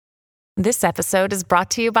This episode is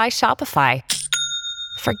brought to you by Shopify.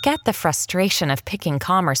 Forget the frustration of picking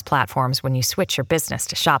commerce platforms when you switch your business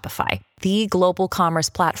to Shopify, the global commerce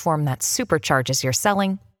platform that supercharges your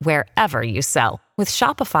selling wherever you sell. With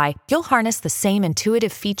Shopify, you'll harness the same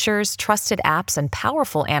intuitive features, trusted apps, and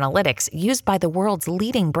powerful analytics used by the world's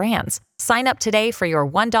leading brands. Sign up today for your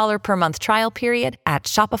 $1 per month trial period at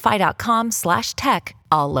shopify.com/tech,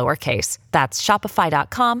 all lowercase. That's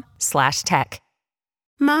shopify.com/tech.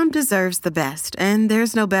 Mom deserves the best, and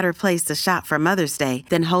there's no better place to shop for Mother's Day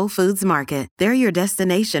than Whole Foods Market. They're your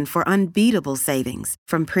destination for unbeatable savings,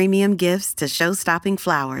 from premium gifts to show-stopping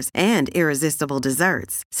flowers and irresistible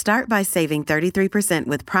desserts. Start by saving 33%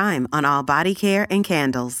 with Prime on all body care and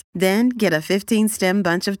candles. Then get a 15-stem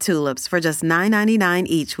bunch of tulips for just $9.99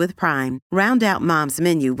 each with Prime. Round out Mom's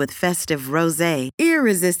menu with festive rosé,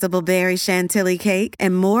 irresistible berry chantilly cake,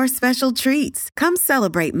 and more special treats. Come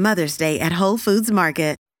celebrate Mother's Day at Whole Foods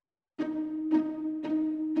Market.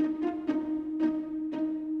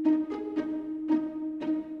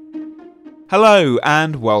 Hello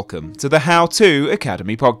and welcome to the How To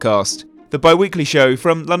Academy podcast, the bi-weekly show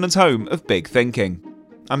from London's home of big thinking.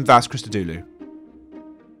 I'm Vas Christodoulou.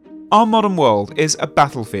 Our modern world is a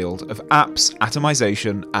battlefield of apps,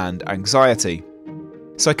 atomization and anxiety.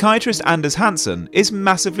 Psychiatrist Anders Hansen is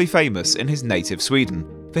massively famous in his native Sweden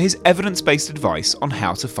for his evidence-based advice on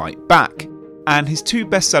how to fight back, and his two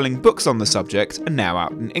best-selling books on the subject are now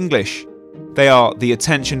out in English. They are The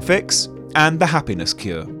Attention Fix and The Happiness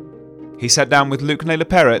Cure. He sat down with Luke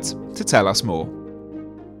Naylor-Perrett to tell us more.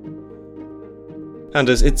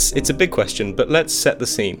 Anders, it's a big question, but let's set the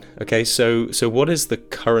scene. Okay, so what is the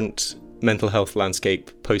current mental health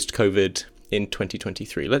landscape post-COVID in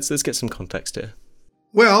 2023? Let's get some context here.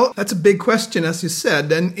 Well, that's a big question, as you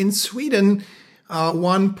said. And in Sweden,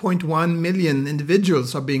 1.1 million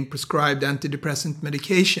individuals are being prescribed antidepressant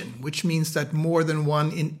medication, which means that more than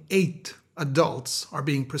 1 in 8 adults are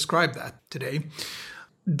being prescribed that today.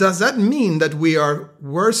 Does that mean that we are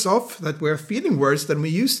worse off, that we're feeling worse than we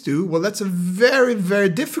used to? Well, that's a very, very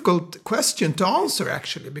difficult question to answer,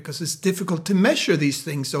 actually, because it's difficult to measure these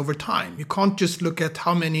things over time. You can't just look at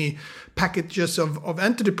how many packages of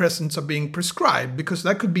antidepressants are being prescribed, because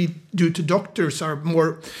that could be due to doctors are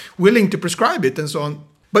more willing to prescribe it and so on.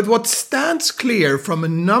 But what stands clear from a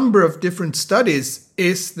number of different studies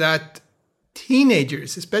is that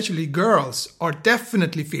teenagers, especially girls, are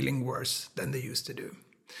definitely feeling worse than they used to do.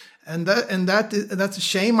 And that's a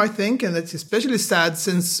shame, I think, and that's especially sad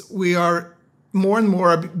since we are more and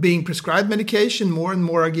more being prescribed medication, more and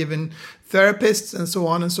more are given therapists, and so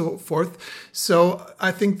on and so forth. So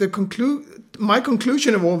I think my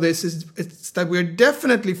conclusion of all this is it's that we're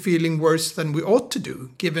definitely feeling worse than we ought to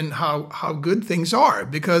do, given how good things are,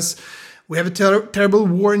 because we have a terrible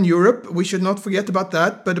war in Europe. We should not forget about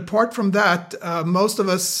that. But apart from that, most of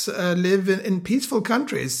us live in peaceful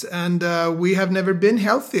countries, and we have never been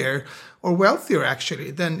healthier or wealthier,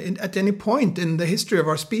 actually, than at any point in the history of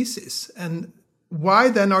our species. And why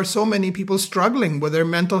then are so many people struggling with their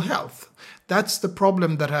mental health? That's the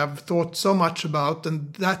problem that I've thought so much about,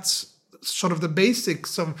 and that's sort of the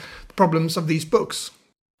basics of the problems of these books.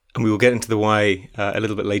 And we will get into the why a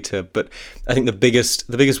little bit later, but I think the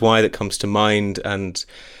biggest why that comes to mind, and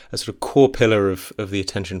a sort of core pillar of the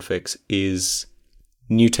attention fix, is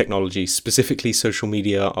new technology, specifically social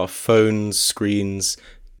media, our phones, screens.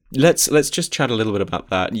 Let's just chat a little bit about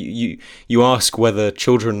that. You ask whether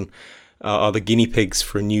children are the guinea pigs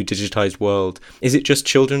for a new digitized world. Is it just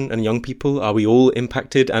children and young people? Are we all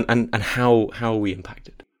impacted, and how are we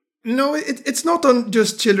impacted? No, it's not on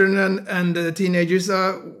just children and teenagers.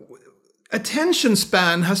 Attention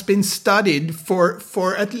span has been studied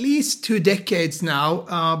for at least 2 decades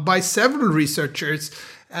now by several researchers.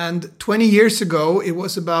 And 20 years ago, it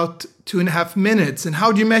was about 2.5 minutes. And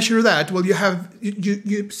how do you measure that? Well,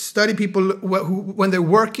 you study people when they're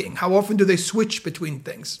working. How often do they switch between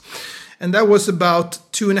things? And that was about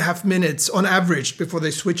 2.5 minutes on average before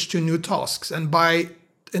they switched to new tasks. And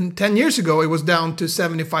 10 years ago, it was down to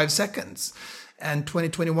 75 seconds. And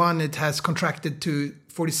 2021, it has contracted to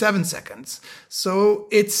 47 seconds. So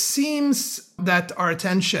it seems that our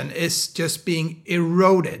attention is just being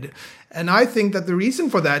eroded. And I think that the reason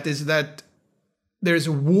for that is that there's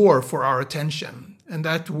a war for our attention. And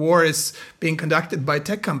that war is being conducted by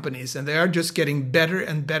tech companies. And they are just getting better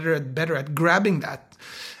and better and better at grabbing that.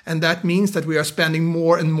 And that means that we are spending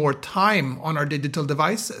more and more time on our digital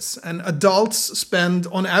devices. And adults spend,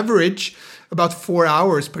 on average, about 4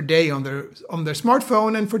 hours per day on their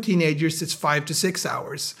smartphone. And for teenagers, it's 5 to 6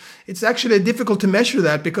 hours. It's actually difficult to measure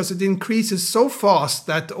that because it increases so fast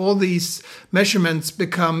that all these measurements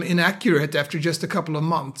become inaccurate after just a couple of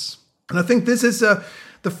months. And I think this is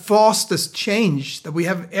the fastest change that we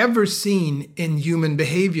have ever seen in human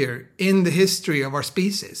behavior in the history of our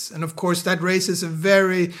species. And of course, that raises a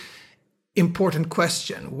very important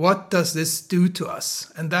question. What does this do to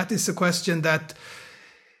us? And that is a question that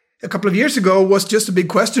a couple of years ago was just a big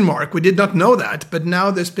question mark. We did not know that, but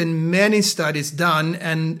now there's been many studies done,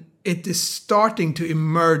 and it is starting to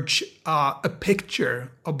emerge a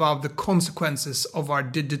picture about the consequences of our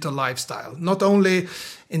digital lifestyle, not only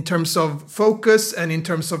in terms of focus and in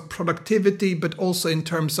terms of productivity, but also in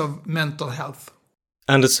terms of mental health.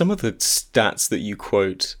 And some of the stats that you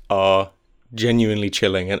quote are genuinely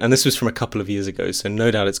chilling. And this was from a couple of years ago, so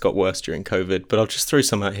no doubt it's got worse during COVID, but I'll just throw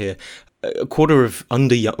some out here. A quarter of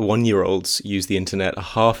under 1-year-olds use the internet, a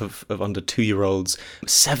half of under 2-year-olds.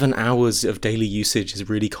 7 hours of daily usage is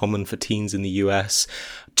really common for teens in the US.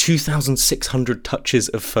 2,600 touches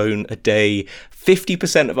of phone a day.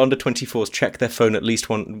 50% of under 24s check their phone at least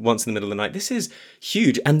once in the middle of the night. This is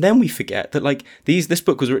huge. And then we forget that this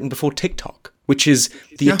book was written before TikTok, which is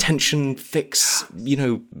the attention fix,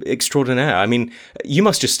 extraordinaire. I mean, you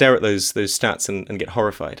must just stare at those stats and get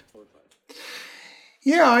horrified.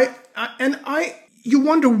 Yeah, you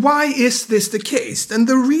wonder, why is this the case? And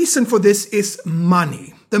the reason for this is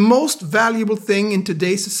money. The most valuable thing in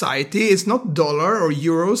today's society is not dollar or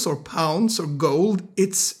euros or pounds or gold.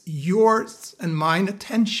 It's yours and mine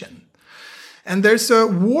attention. And there's a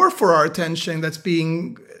war for our attention that's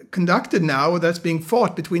being conducted now, that's being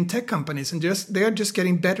fought between tech companies, and they're just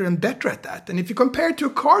getting better and better at that. And if you compare it to a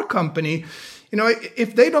car company,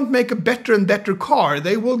 if they don't make a better and better car,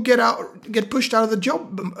 they will get pushed out of the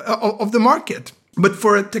job of the market. But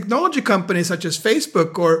for a technology company such as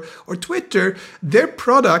Facebook or Twitter, their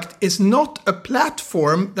product is not a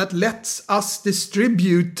platform that lets us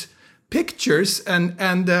distribute pictures and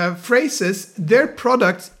phrases. Their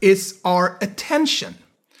product is our attention.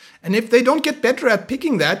 And if they don't get better at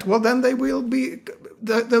picking that, well, then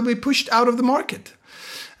they'll be pushed out of the market.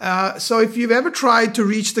 So if you've ever tried to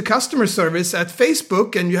reach the customer service at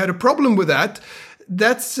Facebook and you had a problem with that,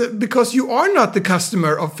 that's because you are not the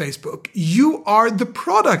customer of Facebook. You are the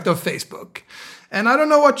product of Facebook. And I don't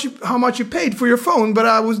know how much you paid for your phone, but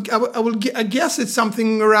I guess it's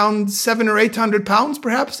something around £700 or £800,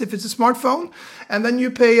 perhaps, if it's a smartphone. And then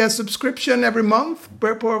you pay a subscription every month,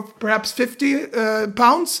 perhaps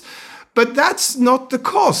 £50. But that's not the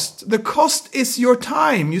cost. The cost is your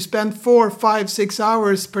time. You spend 4, 5, 6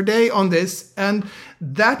 hours per day on this. And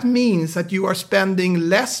that means that you are spending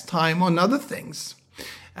less time on other things.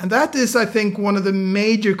 And that is, I think, one of the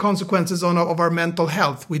major consequences of our mental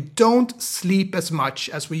health. We don't sleep as much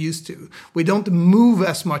as we used to. We don't move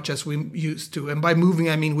as much as we used to. And by moving,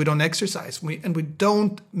 I mean we don't exercise. We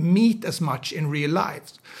don't meet as much in real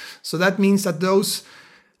life. So that means that those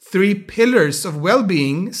 3 pillars of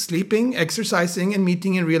well-being, sleeping, exercising, and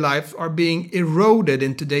meeting in real life, are being eroded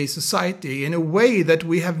in today's society in a way that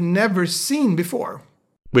we have never seen before.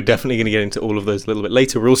 We're definitely going to get into all of those a little bit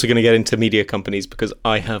later. We're also going to get into media companies because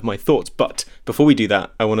I have my thoughts. But before we do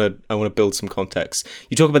that, I want to build some context.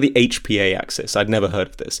 You talk about the HPA axis. I'd never heard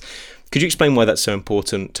of this. Could you explain why that's so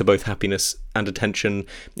important to both happiness and attention?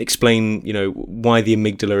 Explain, why the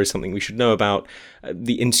amygdala is something we should know about,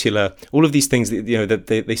 the insula, all of these things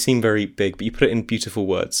that they seem very big, but you put it in beautiful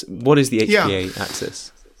words. What is the HPA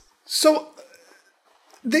axis? So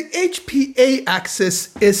the HPA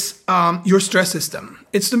axis is your stress system.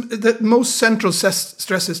 It's the most central stress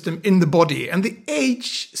system in the body. And the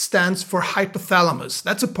H stands for hypothalamus.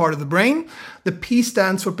 That's a part of the brain. The P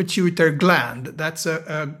stands for pituitary gland. That's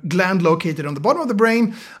a gland located on the bottom of the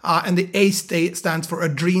brain. And the A stands for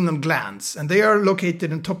adrenal glands. And they are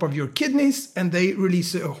located on top of your kidneys. And they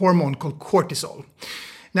release a hormone called cortisol.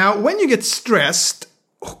 Now, when you get stressed,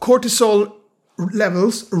 cortisol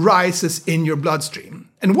levels rises in your bloodstream.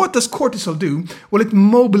 And what does cortisol do? Well, it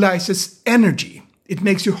mobilizes energy. It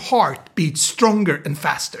makes your heart beat stronger and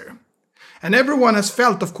faster. And everyone has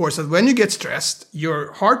felt, of course, that when you get stressed,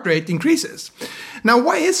 your heart rate increases. Now,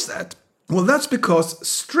 why is that? Well, that's because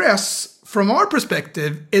stress, from our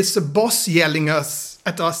perspective, is a boss yelling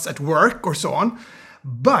at us at work or so on.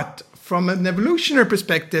 But from an evolutionary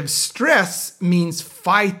perspective, stress means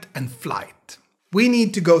fight and flight. We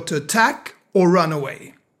need to go to attack or run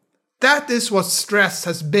away. That is what stress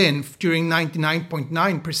has been during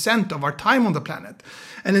 99.9% of our time on the planet.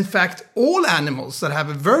 And in fact, all animals that have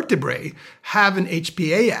a vertebrae have an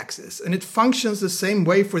HPA axis, and it functions the same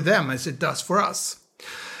way for them as it does for us.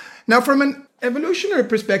 Now, from an evolutionary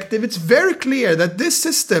perspective, it's very clear that this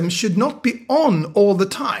system should not be on all the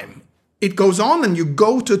time. It goes on and you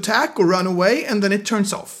go to attack or run away, and then it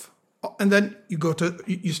turns off. And then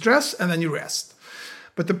you stress and then you rest.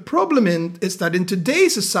 But the problem is that in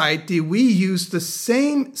today's society, we use the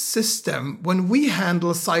same system when we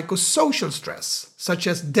handle psychosocial stress, such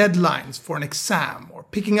as deadlines for an exam or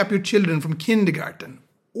picking up your children from kindergarten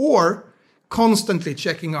or constantly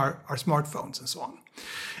checking our smartphones and so on.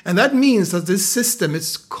 And that means that this system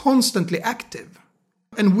is constantly active.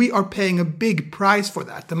 And we are paying a big price for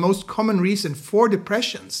that. The most common reason for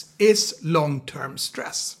depressions is long-term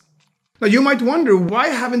stress. Now, you might wonder, why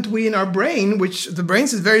haven't we in our brain, which the brain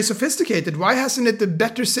is very sophisticated, why hasn't it a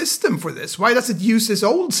better system for this? Why does it use this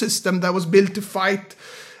old system that was built to fight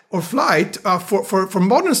or flight for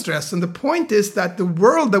modern stress? And the point is that the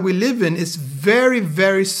world that we live in is very,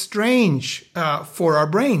 very strange for our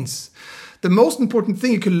brains. The most important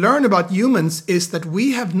thing you can learn about humans is that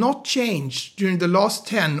we have not changed during the last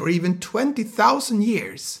 10 or even 20,000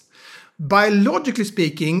 years. Biologically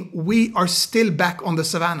speaking, we are still back on the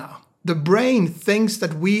savannah. The brain thinks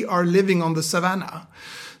that we are living on the savannah.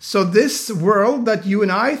 So this world that you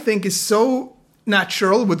and I think is so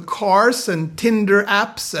natural, with cars and Tinder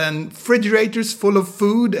apps and refrigerators full of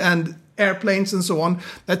food and airplanes and so on,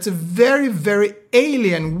 that's a very, very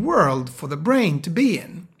alien world for the brain to be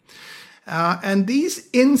in. And these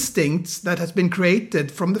instincts that has been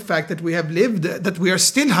created from the fact that we have lived, that we are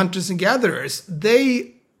still hunters and gatherers,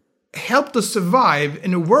 they helped us survive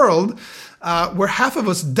in a world where half of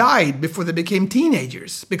us died before they became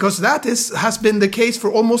teenagers, because that has been the case for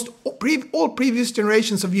almost all previous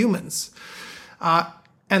generations of humans.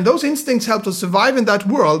 And those instincts helped us survive in that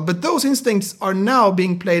world, but those instincts are now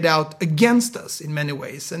being played out against us in many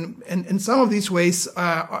ways. And in some of these ways,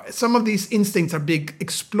 some of these instincts are being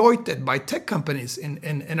exploited by tech companies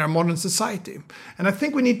in our modern society. And I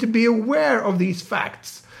think we need to be aware of these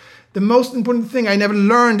facts. The most important thing I never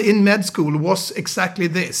learned in med school was exactly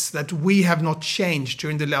this, that we have not changed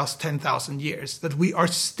during the last 10,000 years, that we are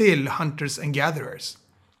still hunters and gatherers.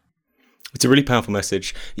 It's a really powerful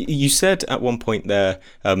message. You said at one point there,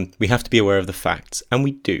 we have to be aware of the facts, and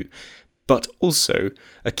we do. But also,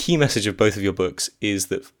 a key message of both of your books is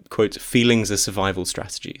that, quote, feelings are survival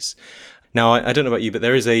strategies. Now, I don't know about you, but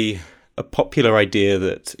there is a popular idea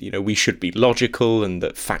that, we should be logical and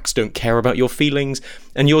that facts don't care about your feelings,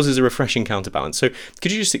 and yours is a refreshing counterbalance. So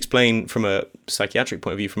could you just explain from a psychiatric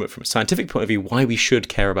point of view, from a scientific point of view, why we should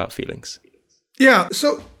care about feelings? Yeah,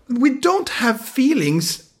 so we don't have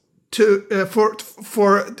feelings there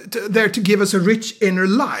to give us a rich inner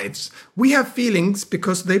lives. We have feelings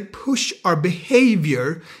because they push our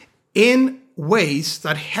behavior in ways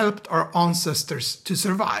that helped our ancestors to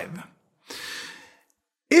survive.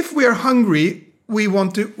 If we are hungry, we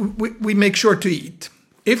make sure to eat.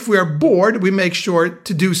 If we are bored, we make sure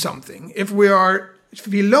to do something. If we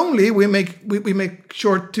feel lonely, we make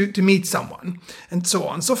sure to meet someone, and so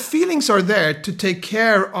on. So feelings are there to take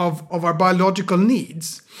care of our biological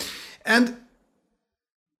needs. And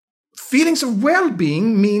feelings of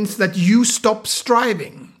well-being means that you stop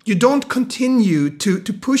striving. You don't continue to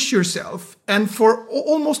push yourself. And for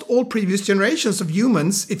almost all previous generations of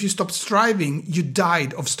humans, if you stopped striving, you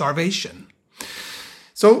died of starvation.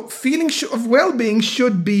 So feelings of well-being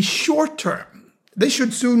should be short-term. They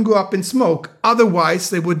should soon go up in smoke. Otherwise,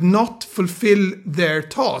 they would not fulfill their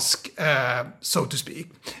task, so to speak.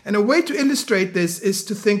 And a way to illustrate this is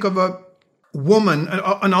to think of a woman,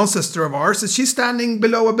 an ancestor of ours. She's standing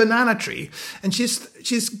below a banana tree, and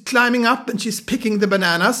she's climbing up and she's picking the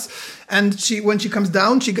bananas. And when she comes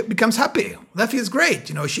down, she becomes happy. That feels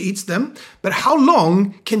great. She eats them. But how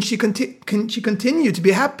long can she continue to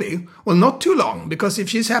be happy? Well, not too long, because if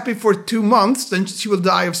she's happy for 2 months, then she will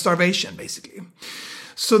die of starvation, basically.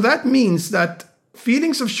 So that means that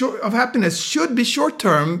feelings of happiness should be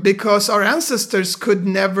short-term, because our ancestors could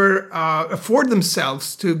never afford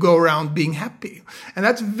themselves to go around being happy. And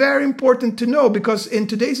that's very important to know, because in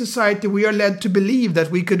today's society, we are led to believe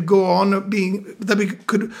that we could go on that we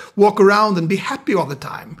could walk around and be happy all the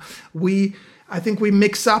time. I think we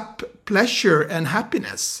mix up pleasure and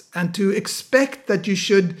happiness, and to expect that you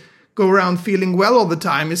should go around feeling well all the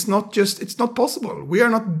time it's not possible. We are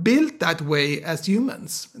not built that way as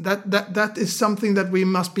humans. That is something that we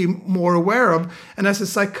must be more aware of. And as a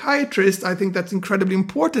psychiatrist, I think that's incredibly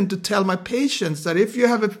important to tell my patients that if you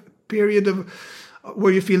have a period of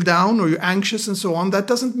where you feel down or you're anxious and so on, that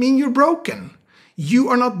doesn't mean you're broken. You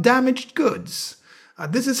are not damaged goods.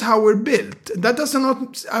 This is how we're built. That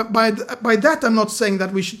doesn't by that I'm not saying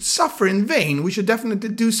that we should suffer in vain. We should definitely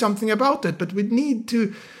do something about it, but we need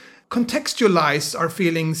to contextualize our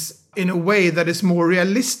feelings in a way that is more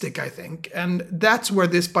realistic, I think. And that's where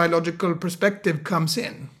this biological perspective comes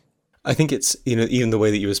in. I think it's, even the way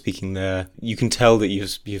that you were speaking there, you can tell that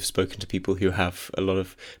you've spoken to people who have a lot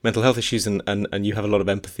of mental health issues and you have a lot of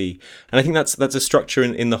empathy. And I think that's a structure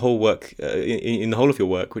in the whole work, in the whole of your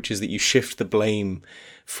work, which is that you shift the blame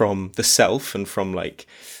from the self and from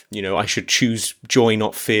I should choose joy,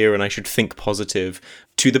 not fear, and I should think positive,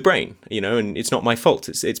 to the brain, and it's not my fault.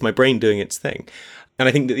 It's my brain doing its thing. And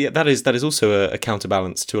I think that is also a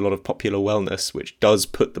counterbalance to a lot of popular wellness, which does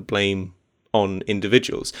put the blame on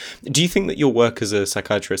individuals. Do you think that your work as a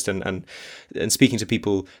psychiatrist and speaking to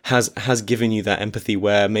people has given you that empathy,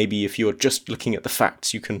 where maybe if you're just looking at the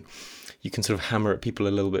facts, you can sort of hammer at people a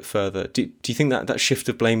little bit further? Do you think that shift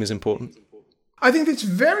of blame is important? I think it's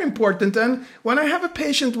very important. And when I have a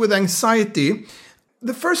patient with anxiety,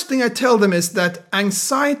 the first thing I tell them is that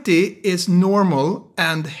anxiety is normal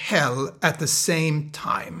and hell at the same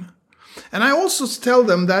time. And I also tell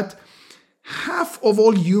them that half of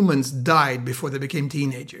all humans died before they became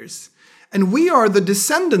teenagers. And we are the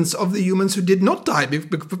descendants of the humans who did not die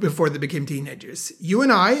before they became teenagers. You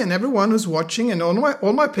and I and everyone who's watching and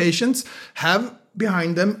all my patients have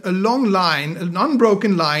behind them a long line, an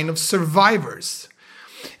unbroken line of survivors.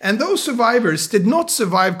 And those survivors did not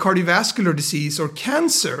survive cardiovascular disease or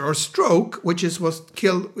cancer or stroke, which is what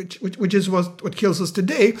kills us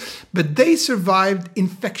today, but they survived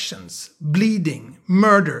infections, bleeding,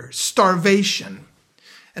 murder, starvation,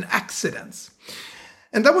 and accidents.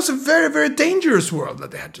 And that was a very, very dangerous world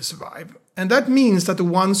that they had to survive. And that means that the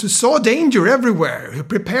ones who saw danger everywhere, who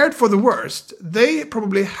prepared for the worst, they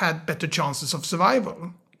probably had better chances of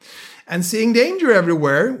survival. And seeing danger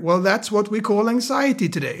everywhere, well, that's what we call anxiety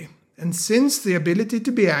today. And since the ability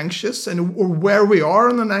to be anxious or where we are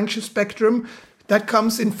on an anxious spectrum, that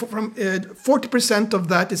comes in from 40% of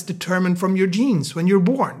that is determined from your genes when you're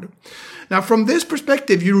born. Now, from this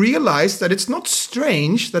perspective, you realize that it's not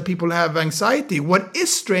strange that people have anxiety. What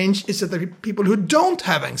is strange is that there are people who don't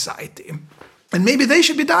have anxiety. And maybe they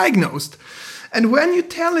should be diagnosed. And when you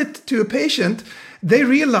tell it to a patient, they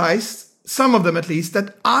realize, some of them at least,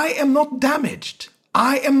 that I am not damaged.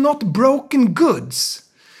 I am not broken goods.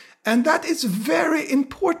 And that is very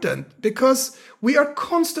important because we are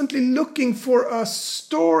constantly looking for a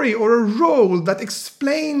story or a role that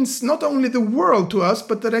explains not only the world to us,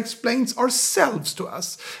 but that explains ourselves to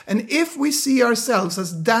us. And if we see ourselves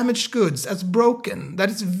as damaged goods, as broken, that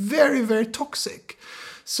is very, very toxic.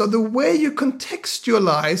 So the way you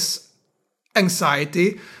contextualize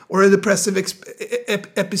anxiety or a depressive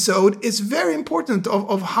episode is very important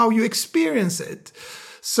of how you experience it.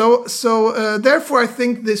 So therefore, I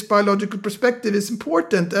think this biological perspective is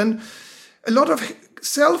important. And a lot of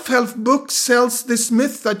self-help books sells this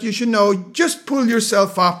myth that you should just pull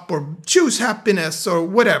yourself up or choose happiness or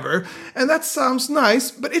whatever. And that sounds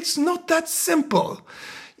nice, but it's not that simple.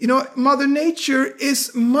 Mother Nature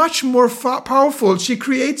is much more powerful. She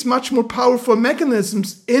creates much more powerful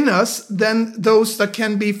mechanisms in us than those that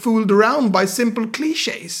can be fooled around by simple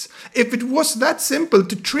cliches. If it was that simple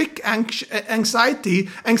to trick anxiety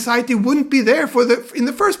wouldn't be there in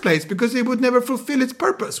the first place because it would never fulfill its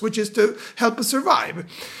purpose, which is to help us survive.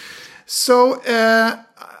 So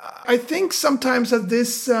I think sometimes that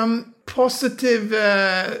this positive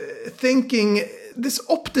thinking, this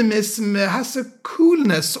optimism has a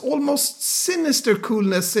coolness, almost sinister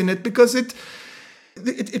coolness in it, because it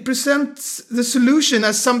presents the solution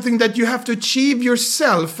as something that you have to achieve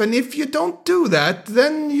yourself. And if you don't do that,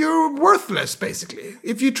 then you're worthless, basically.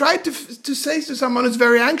 If you try to say to someone who's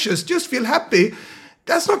very anxious, just feel happy,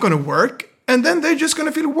 that's not going to work. And then they're just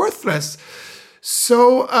going to feel worthless.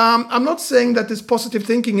 So I'm not saying that this positive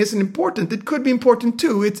thinking isn't important. It could be important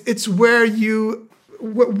too. It's where you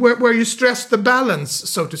stress the balance,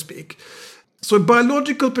 so to speak. So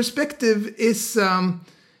biological perspective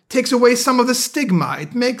takes away some of the stigma.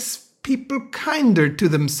 It makes people kinder to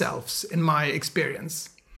themselves, in my experience.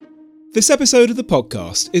 This episode of the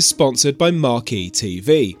podcast is sponsored by Marquee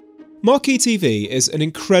TV. Marquee TV is an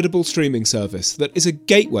incredible streaming service that is a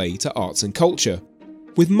gateway to arts and culture.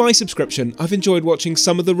 With my subscription, I've enjoyed watching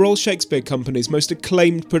some of the Royal Shakespeare Company's most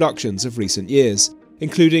acclaimed productions of recent years,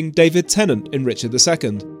 including David Tennant in Richard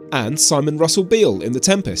II and Simon Russell Beale in The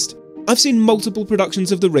Tempest. I've seen multiple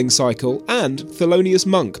productions of The Ring Cycle and Thelonious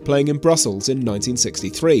Monk playing in Brussels in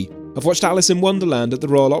 1963. I've watched Alice in Wonderland at the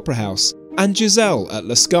Royal Opera House and Giselle at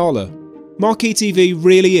La Scala. Marquee TV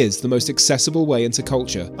really is the most accessible way into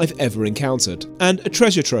culture I've ever encountered, and a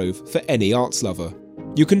treasure trove for any arts lover.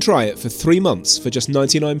 You can try it for 3 months for just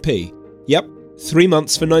 99p. Yep, 3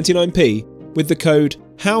 months for 99p with the code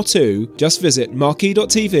HOWTO. Just visit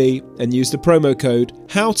marquee.tv and use the promo code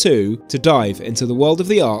HOWTO to dive into the world of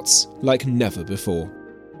the arts like never before.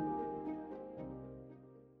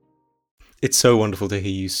 It's so wonderful to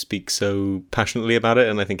hear you speak so passionately about it,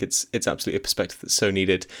 and I think it's absolutely a perspective that's so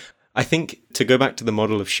needed. I think to go back to the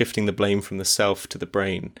model of shifting the blame from the self to the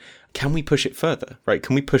brain, can we push it further, right?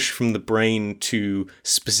 Can we push from the brain to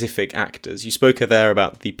specific actors? You spoke there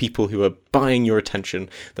about the people who are buying your attention,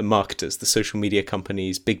 the marketers, the social media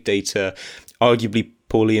companies, big data, arguably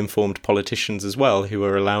poorly informed politicians as well, who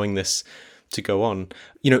are allowing this to go on.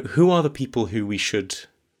 You know, who are the people who we should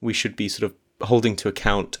be sort of holding to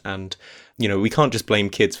account? And, you know, we can't just blame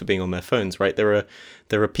kids for being on their phones, right? There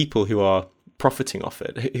are people who are profiting off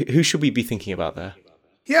it. Who should we be thinking about there?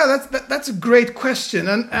 Yeah, that's a great question,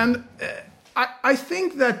 and I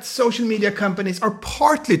think that social media companies are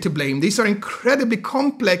partly to blame. These are incredibly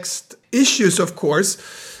complex issues, of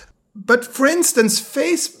course. But for instance,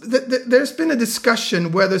 there's been a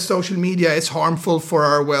discussion whether social media is harmful for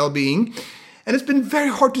our well-being, and it's been very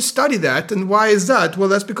hard to study that. And why is that? Well,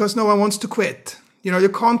 that's because no one wants to quit. You know, you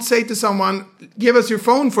can't say to someone, give us your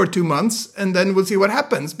phone for 2 months and then we'll see what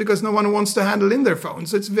happens, because no one wants to handle in their phone.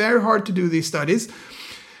 So it's very hard to do these studies.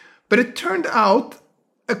 But it turned out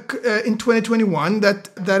in 2021 that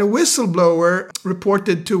a whistleblower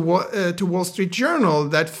reported to Wall Street Journal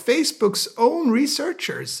that Facebook's own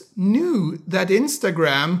researchers knew that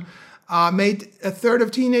Instagram made a third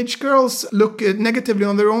of teenage girls look negatively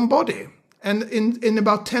on their own body. And in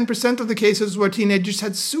about 10% of the cases where teenagers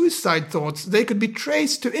had suicide thoughts, they could be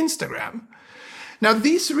traced to Instagram. Now,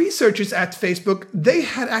 these researchers at Facebook, they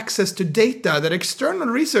had access to data that external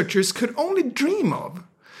researchers could only dream of.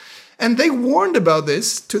 And they warned about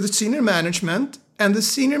this to the senior management, and the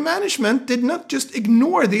senior management did not just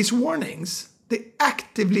ignore these warnings. They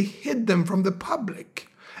actively hid them from the public.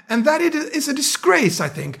 And that is a disgrace, I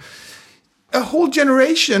think. A whole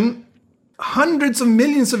generation, hundreds of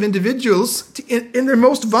millions of individuals in their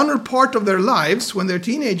most vulnerable part of their lives, when they're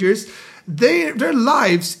teenagers, their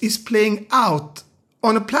lives is playing out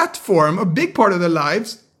on a platform, a big part of their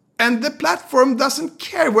lives, and the platform doesn't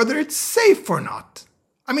care whether it's safe or not.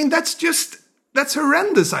 I mean, that's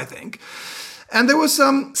horrendous, I think. And there was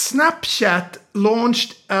Snapchat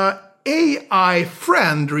launched AI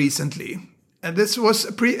friend recently. And this was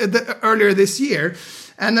earlier this year.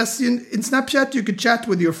 And in Snapchat, you could chat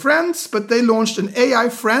with your friends, but they launched an AI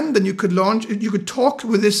friend, and you could talk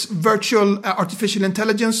with this virtual artificial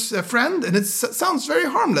intelligence friend, and it sounds very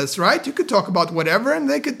harmless, right? You could talk about whatever, and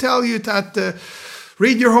they could tell you that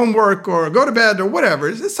read your homework or go to bed or whatever.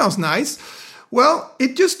 It sounds nice. Well,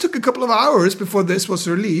 it just took a couple of hours before this was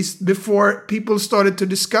released, before people started to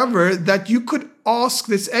discover that you could ask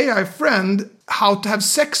this AI friend how to have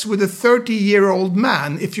sex with a 30-year-old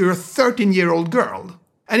man if you're a 13-year-old girl.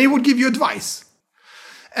 And he would give you advice.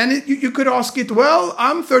 And you could ask it, well,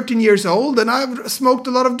 I'm 13 years old and I've smoked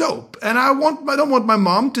a lot of dope. And I don't want my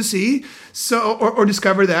mom to see or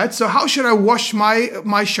discover that. So how should I wash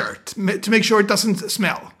my shirt to make sure it doesn't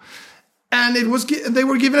smell? And they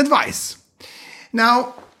were given advice.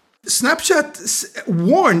 Now, Snapchat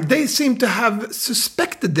warned, they seem to have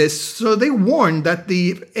suspected this, so they warned that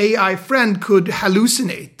the AI friend could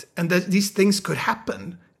hallucinate and that these things could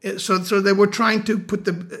happen. So they were trying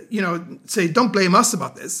to say, don't blame us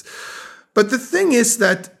about this. But the thing is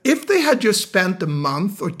that if they had just spent a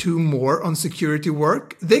month or two more on security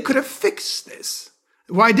work, they could have fixed this.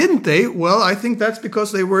 Why didn't they? Well, I think that's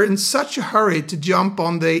because they were in such a hurry to jump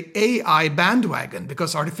on the AI bandwagon,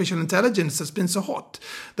 because artificial intelligence has been so hot,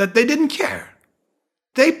 that they didn't care.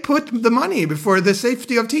 They put the money before the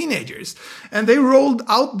safety of teenagers, and they rolled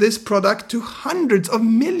out this product to hundreds of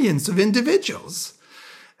millions of individuals.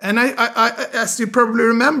 And I as you probably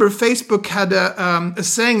remember, Facebook had a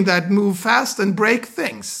saying that move fast and break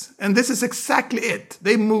things. And this is exactly it.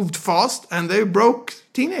 They moved fast and they broke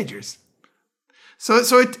teenagers. So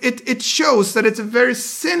it shows that it's a very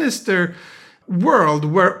sinister world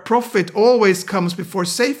where profit always comes before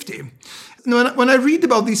safety. When I read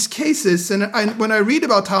about these cases and when I read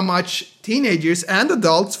about how much teenagers and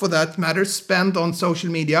adults, for that matter, spend on social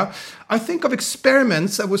media, I think of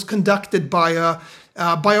experiments that was conducted by a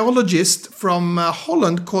biologist from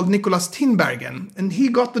Holland called Nicolas Tinbergen. And he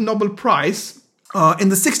got the Nobel Prize in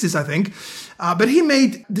the 60s, I think. But he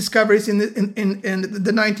made discoveries in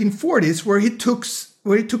the 1940s where he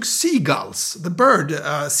took seagulls, the bird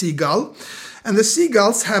seagull, and the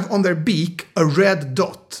seagulls have on their beak a red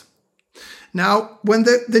dot. Now, when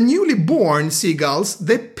the newly born seagulls,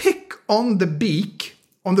 they pick on the beak,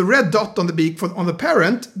 on the red dot on the beak on the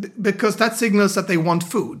parent, because that signals that they want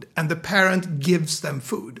food, and the parent gives them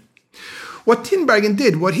food. What Tinbergen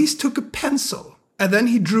did, he took a pencil, and then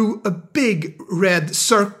he drew a big red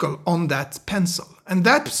circle on that pencil. And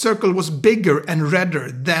that circle was bigger and redder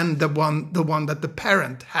than the one that the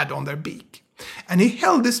parent had on their beak. And he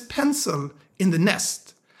held this pencil in the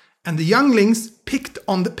nest. And the younglings picked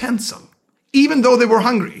on the pencil, even though they were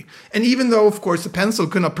hungry. And even though, of course, the pencil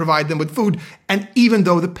could not provide them with food. And even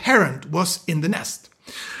though the parent was in the nest.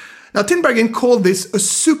 Now, Tinbergen called this a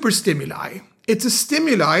super stimuli. It's a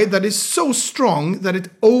stimuli that is so strong that it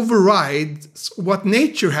overrides what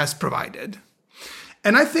nature has provided.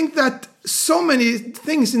 And I think that so many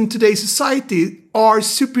things in today's society are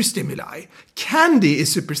super stimuli. Candy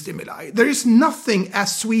is super stimuli. There is nothing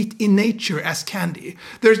as sweet in nature as candy.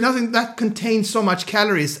 There is nothing that contains so much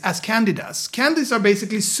calories as candy does. Candies are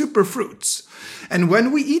basically super fruits. And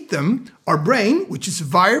when we eat them, our brain, which is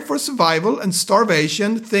wired for survival and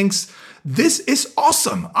starvation, thinks, this is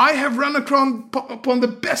awesome. I have run upon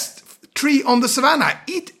the best tree on the savannah.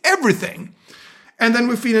 Eat everything. And then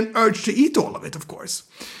we feel an urge to eat all of it, of course.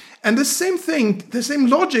 And the same thing, the same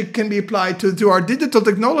logic can be applied to our digital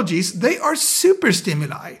technologies. They are super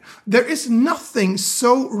stimuli. There is nothing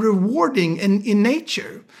so rewarding in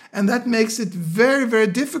nature. And that makes it very, very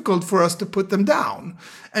difficult for us to put them down.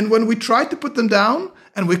 And when we try to put them down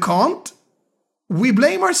and we can't, we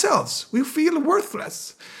blame ourselves. We feel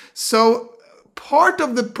worthless. So part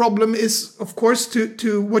of the problem is, of course,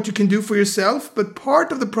 to what you can do for yourself. But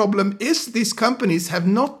part of the problem is these companies have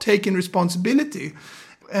not taken responsibility.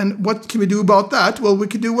 And what can we do about that? Well, we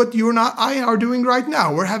can do what you and I are doing right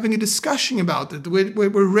now. We're having a discussion about it.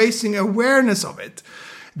 We're raising awareness of it.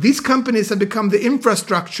 These companies have become the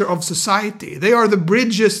infrastructure of society. They are the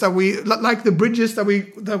bridges that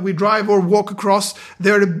we drive or walk across.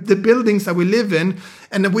 They're the buildings that we live in.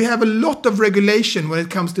 And we have a lot of regulation when it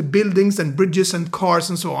comes to buildings and bridges and cars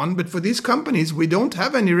and so on. But for these companies, we don't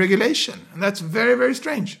have any regulation. And that's very, very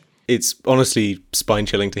strange. It's honestly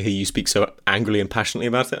spine-chilling to hear you speak so angrily and passionately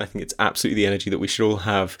about it. I think it's absolutely the energy that we should all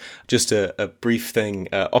have. Just a brief thing.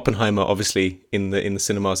 Oppenheimer, obviously, in the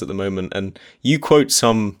cinemas at the moment. And you quote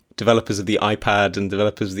some developers of the iPad and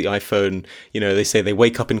developers of the iPhone. You know, they say they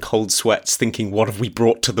wake up in cold sweats thinking, what have we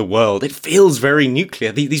brought to the world? It feels very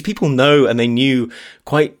nuclear. These people know, and they knew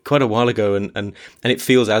quite a while ago. And it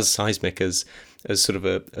feels as seismic as sort of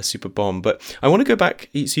a super bomb. But I want to go back.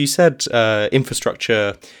 So you said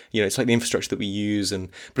infrastructure, it's like the infrastructure that we use.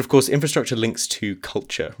 But of course, infrastructure links to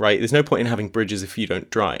culture, right? There's no point in having bridges if you don't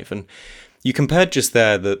drive. And you compared just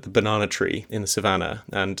there the banana tree in the savannah.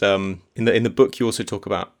 And in the book, you also talk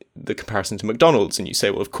about the comparison to McDonald's. And you say,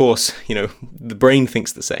 well, of course, the brain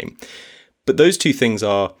thinks the same. But those two things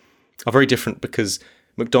are very different because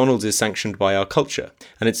McDonald's is sanctioned by our culture,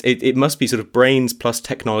 and it must be sort of brains plus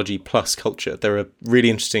technology plus culture. There are really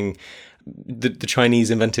interesting. The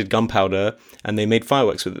Chinese invented gunpowder, and they made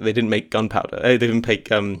fireworks with it. They didn't make gunpowder. They didn't make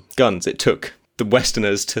guns. It took the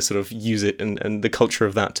Westerners to sort of use it and the culture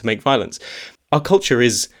of that to make violence. Our culture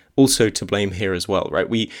is also to blame here as well, right?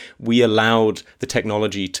 We allowed the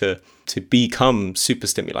technology to become super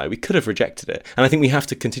stimuli. We could have rejected it, and I think we have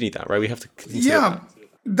to continue that, right? We have to continue that.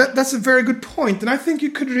 That's a very good point. And I think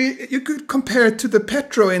you could compare it to the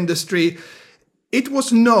petro industry. It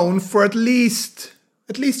was known for at least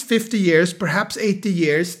 50 years, perhaps 80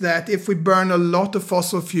 years, that if we burn a lot of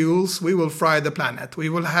fossil fuels, we will fry the planet. We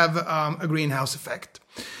will have a greenhouse effect.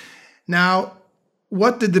 Now,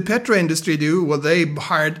 what did the petro industry do? Well, they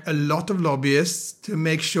hired a lot of lobbyists to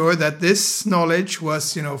make sure that this knowledge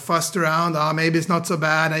was, fussed around. Maybe it's not so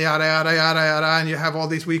bad, yada, yada, yada, yada. And you have all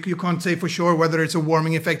these you can't say for sure whether it's a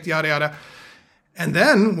warming effect, yada, yada. And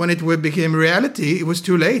then when it became reality, it was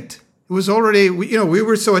too late. It was already, we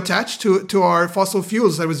were so attached to our fossil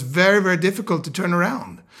fuels that it was very, very difficult to turn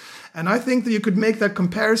around. And I think that you could make that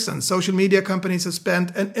comparison. Social media companies have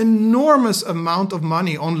spent an enormous amount of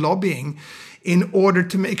money on lobbying in order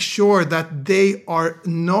to make sure that they are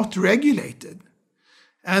not regulated.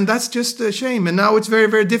 And that's just a shame. And now it's very,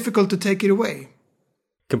 very difficult to take it away.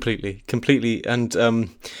 Completely. And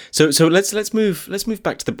so let's move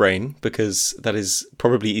back to the brain, because that is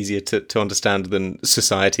probably easier to understand than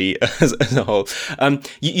society as a whole.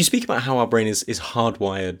 You speak about how our brain is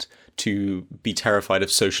hardwired to be terrified of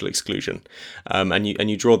social exclusion, and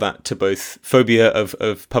you draw that to both phobia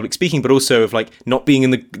of public speaking, but also of like not being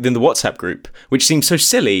in the WhatsApp group, which seems so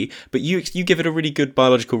silly, but you give it a really good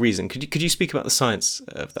biological reason. Could you speak about the science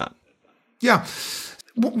of that? Yeah.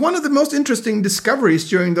 One of the most interesting discoveries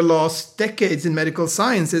during the last decades in medical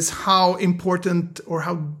science is how important or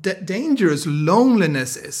how dangerous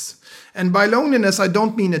loneliness is. And by loneliness, I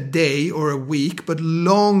don't mean a day or a week, but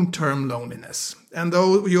long-term loneliness. And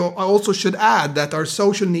though I also should add that our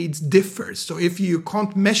social needs differ. So if you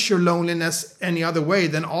can't measure loneliness any other way,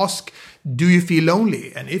 then ask Do you feel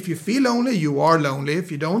lonely? And if you feel lonely, you are lonely.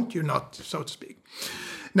 If you don't, you're not, so to speak.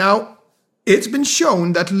 Now, it's been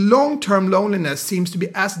shown that long-term loneliness seems to be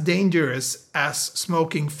as dangerous as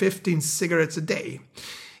smoking 15 cigarettes a day.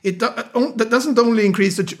 That doesn't only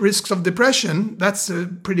increase the risks of depression, that's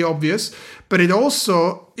pretty obvious, but it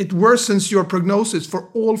worsens your prognosis for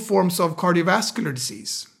all forms of cardiovascular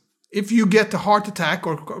disease. If you get a heart attack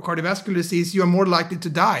or cardiovascular disease, you are more likely to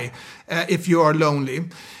die if you are lonely.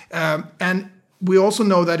 And we also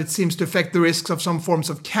know that it seems to affect the risks of some forms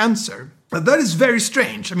of cancer. But that is very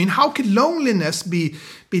strange. I mean, how could loneliness be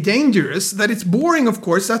dangerous? That it's boring, of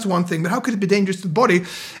course, that's one thing, but how could it be dangerous to the body?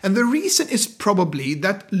 And the reason is probably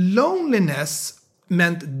that loneliness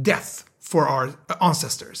meant death for our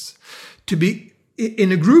ancestors. To be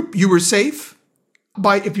in a group, you were safe.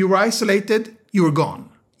 If you were isolated, you were gone.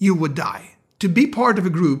 You would die. To be part of a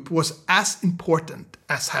group was as important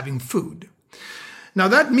as having food. Now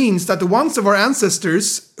that means that the ones of our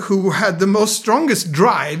ancestors who had the most strongest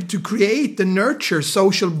drive to create and nurture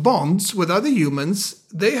social bonds with other humans,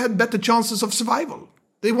 they had better chances of survival.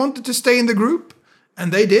 They wanted to stay in the group,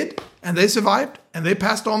 and they did, and they survived, and they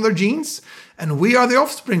passed on their genes, and we are the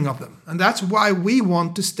offspring of them. And that's why we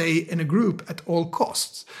want to stay in a group at all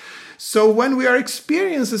costs. So when we are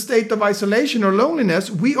experiencing a state of isolation or loneliness,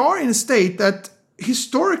 we are in a state that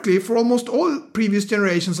historically, for almost all previous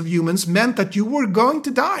generations of humans, meant that you were going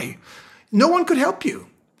to die. No one could help you.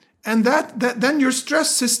 And then your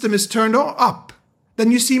stress system is turned up.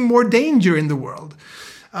 Then you see more danger in the world.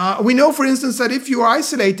 We know, for instance, that if you are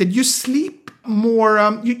isolated, you sleep more,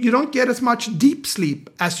 you don't get as much deep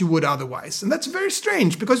sleep as you would otherwise. And that's very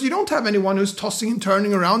strange because you don't have anyone who's tossing and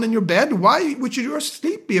turning around in your bed. Why would your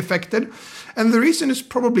sleep be affected? And the reason is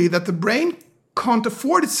probably that the brain can't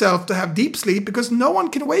afford itself to have deep sleep because no one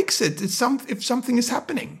can wake it if something is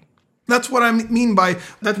happening. That's what I mean by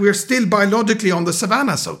that we're still biologically on the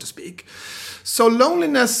savannah, so to speak. So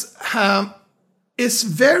loneliness is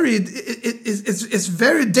very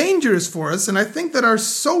dangerous for us, and I think that our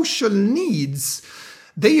social needs,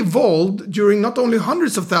 they evolved during not only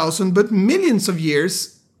hundreds of thousands but millions of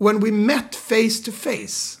years when we met face to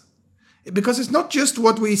face. Because it's not just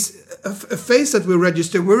a face that we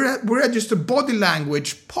register. We register body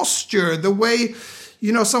language, posture, the way,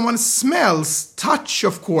 someone smells, touch,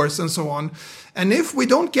 of course, and so on. And if we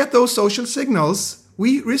don't get those social signals,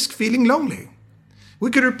 we risk feeling lonely.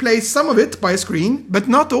 We could replace some of it by a screen, but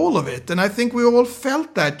not all of it. And I think we all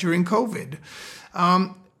felt that during COVID.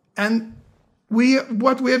 And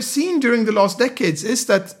what we have seen during the last decades is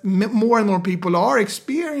that more and more people are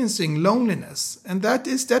experiencing loneliness, and that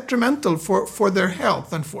is detrimental for their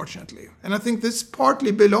health, unfortunately. And I think this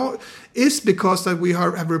partly is because that we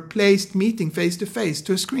have replaced meeting face to face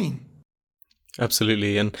to a screen.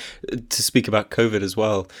 Absolutely, and to speak about COVID as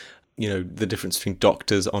well, the difference between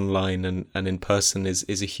doctors online and in person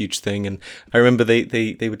is a huge thing. And I remember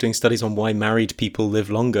they were doing studies on why married people live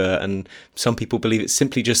longer. And some people believe it's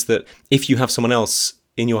simply just that if you have someone else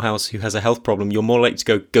in your house who has a health problem, you're more likely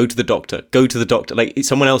to go to the doctor. Like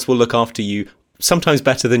someone else will look after you, sometimes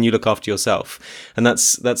better than you look after yourself. And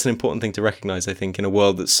that's an important thing to recognize, I think, in a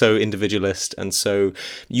world that's so individualist and so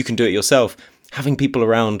you can do it yourself. Having people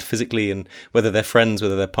around physically, and whether they're friends,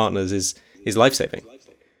 whether they're partners, is life-saving.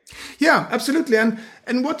 Yeah, absolutely.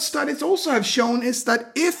 And what studies also have shown is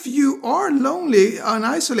that if you are lonely and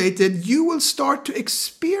isolated, you will start to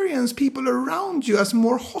experience people around you as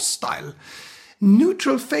more hostile.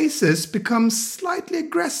 Neutral faces become slightly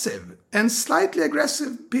aggressive, and slightly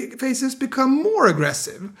aggressive faces become more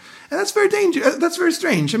aggressive. And that's very dangerous. That's very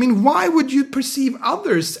strange. I mean, why would you perceive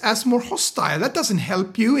others as more hostile? That doesn't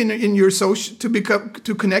help you in your social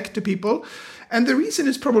to connect to people. And the reason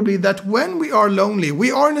is probably that when we are lonely, we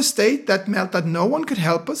are in a state that meant that no one could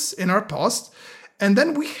help us in our past. And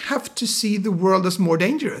then we have to see the world as more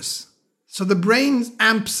dangerous. So the brain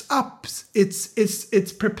amps up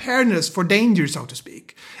its preparedness for danger, so to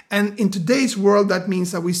speak. And in today's world, that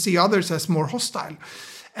means that we see others as more hostile.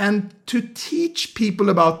 And to teach people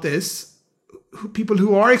about this, people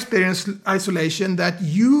who are experiencing isolation, that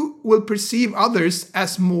you will perceive others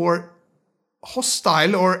as more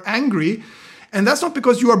hostile or angry. And that's not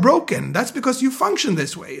because you are broken. That's because you function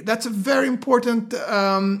this way. That's a very important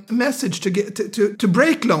message to get to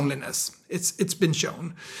break loneliness. It's been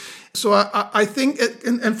shown. So I think,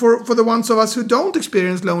 and for the ones of us who don't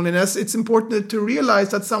experience loneliness, it's important to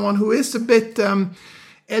realize that someone who is a bit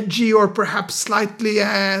edgy or perhaps slightly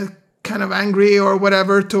kind of angry or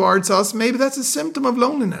whatever towards us, maybe that's a symptom of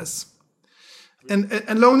loneliness.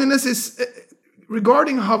 And loneliness is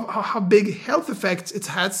regarding how big health effects it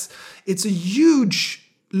has. It's a huge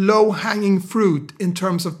low-hanging fruit in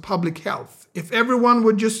terms of public health. If everyone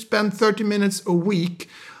would just spend 30 minutes a week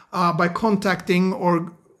by contacting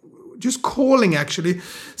or just calling actually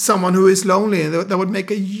someone who is lonely, that would make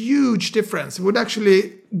a huge difference. It would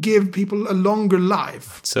actually give people a longer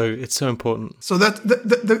life. So it's so important. So that's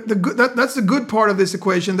the good part of this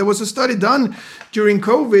equation. There was a study done during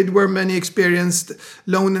COVID where many experienced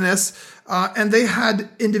loneliness, and they had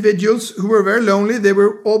individuals who were very lonely. They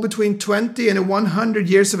were all between 20 and 100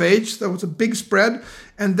 years of age. That was a big spread.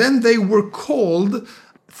 And then they were called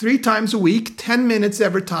 3 times a week, 10 minutes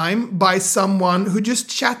every time, by someone who just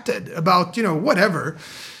chatted about, whatever.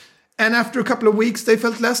 And after a couple of weeks, they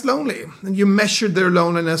felt less lonely. And you measured their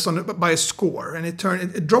loneliness by a score. And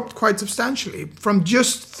it dropped quite substantially from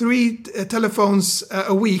just 3 telephones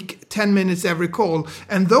a week, 10 minutes every call.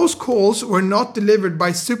 And those calls were not delivered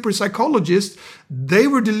by super psychologists. They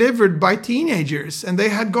were delivered by teenagers. And they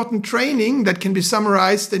had gotten training that can be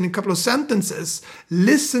summarized in a couple of sentences.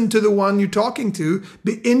 Listen to the one you're talking to.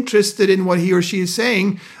 Be interested in what he or she is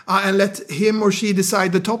saying. And let him or she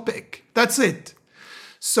decide the topic. That's it.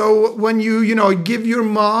 So when you give your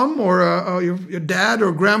mom or your dad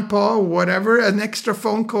or grandpa or whatever an extra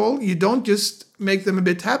phone call, you don't just make them a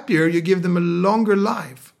bit happier, you give them a longer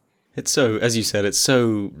life. It's so, as you said, it's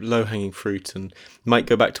so low-hanging fruit, and might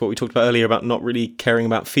go back to what we talked about earlier about not really caring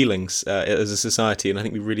about feelings as a society, and I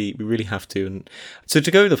think we really have to. And so to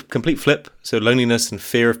go the complete flip, so loneliness and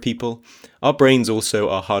fear of people, our brains also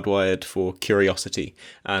are hardwired for curiosity,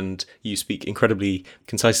 and you speak incredibly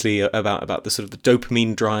concisely about the sort of the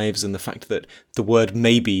dopamine drives and the fact that the word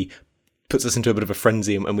maybe puts us into a bit of a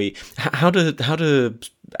frenzy, and we how do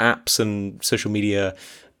apps and social media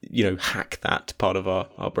hack that part of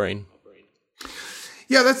our brain?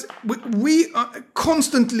 Yeah, we are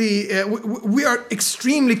constantly, we are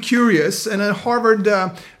extremely curious. And Harvard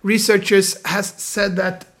researchers has said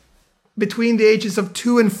that between the ages of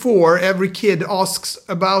 2 and 4, every kid asks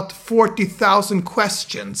about 40,000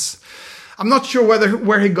 questions. I'm not sure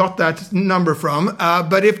where he got that number from,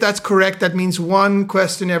 but if that's correct, that means 1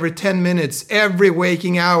 question every 10 minutes, every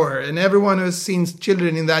waking hour. And everyone who has seen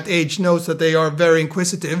children in that age knows that they are very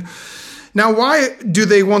inquisitive. Now, why do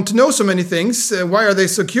they want to know so many things? Why are they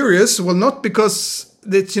so curious? Well, not because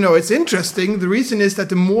it's interesting. The reason is that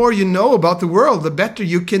the more you know about the world, the better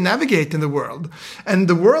you can navigate in the world. And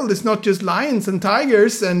the world is not just lions and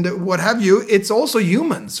tigers and what have you. It's also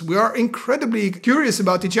humans. We are incredibly curious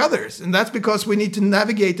about each other. And that's because we need to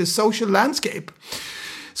navigate the social landscape.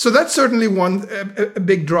 So that's certainly one a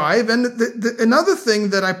big drive. And another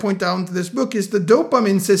thing that I point out in this book is the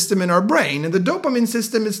dopamine system in our brain. And the dopamine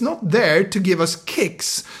system is not there to give us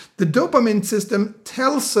kicks. The dopamine system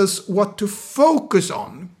tells us what to focus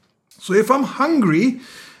on. So if I'm hungry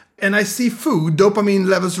and I see food, dopamine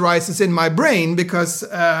levels rises in my brain because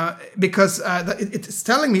it's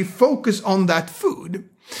telling me focus on that food.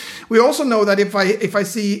 We also know that if I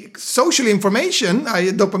see social information, I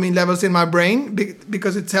have dopamine levels in my brain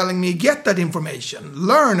because it's telling me get that information,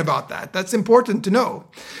 learn about that. That's important to know.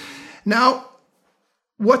 Now,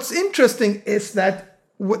 what's interesting is that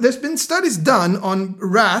there's been studies done on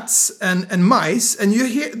rats and mice, and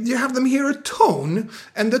you have them hear a tone,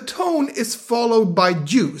 and the tone is followed by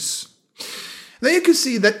juice. Then you can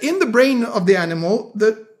see that in the brain of the animal,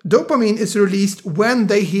 the dopamine is released when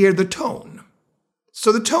they hear the tone.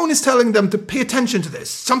 So the tone is telling them to pay attention to this.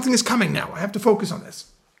 Something is coming now. I have to focus on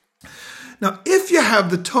this. Now, if you have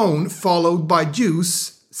the tone followed by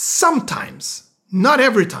juice, sometimes, not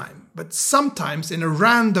every time, but sometimes in a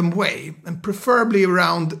random way, and preferably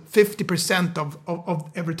around 50%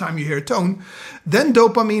 of every time you hear a tone, then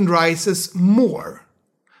dopamine rises more.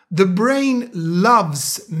 The brain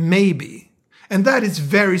loves maybe. And that is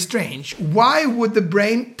very strange. Why would the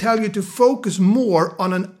brain tell you to focus more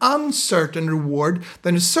on an uncertain reward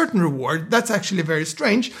than a certain reward? That's actually very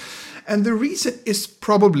strange. And the reason is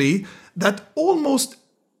probably that almost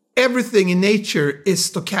everything in nature is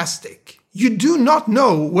stochastic. You do not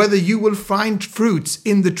know whether you will find fruits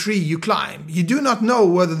in the tree you climb. You do not know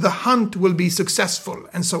whether the hunt will be successful,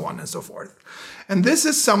 and so on and so forth. And this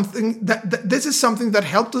is something that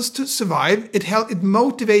helped us to survive. It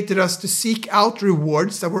motivated us to seek out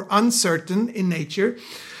rewards that were uncertain in nature.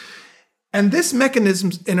 And this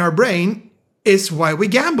mechanism in our brain is why we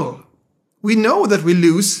gamble. We know that we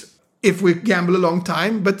lose if we gamble a long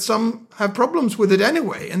time, but some have problems with it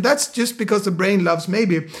anyway. And that's just because the brain loves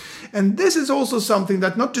maybe. And this is also something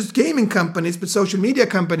that not just gaming companies, but social media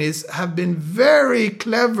companies have been very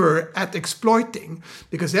clever at exploiting.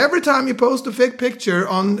 Because every time you post a fake picture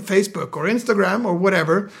on Facebook or Instagram or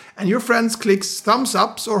whatever, and your friends clicks thumbs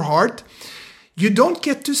ups or heart, You don't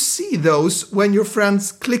get to see those when your friend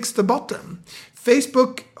clicks the button.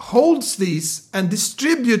 Facebook holds these and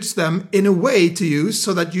distributes them in a way to you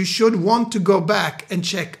so that you should want to go back and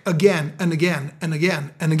check again and again and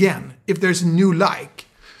again and again if there's a new like.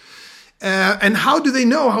 And how do they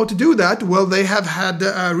know how to do that? Well, they have had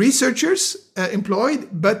researchers employed,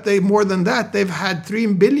 but more than that, they've had 3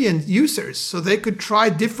 billion users. So they could try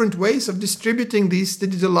different ways of distributing these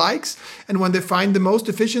digital likes. And when they find the most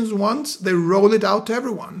efficient ones, they roll it out to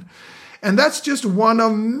everyone. And that's just one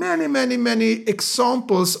of many, many, many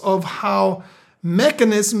examples of how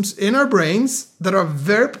mechanisms in our brains that are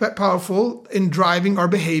very powerful in driving our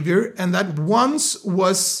behavior and that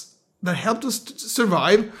that helped us to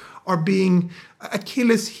survive are being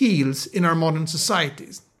Achilles heels in our modern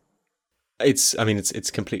societies. It's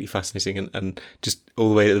completely fascinating, and just all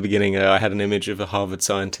the way at the beginning, I had an image of a Harvard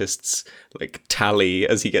scientist's tally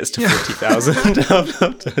as he gets to 40,000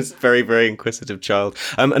 after this very, very inquisitive child.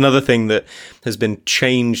 Another thing that has been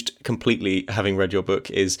changed completely, having read your book,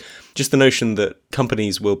 is just the notion that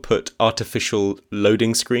companies will put artificial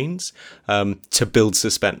loading screens to build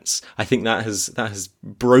suspense. I think that has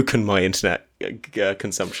broken my internet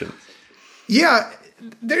consumption. Yeah.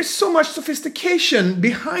 There's so much sophistication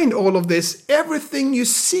behind all of this. Everything you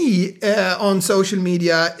see on social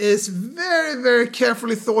media is very, very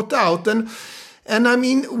carefully thought out. And I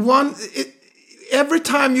mean, every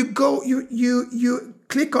time you go, you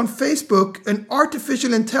click on Facebook, an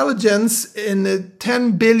artificial intelligence in a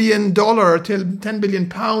 $10 billion till £10 billion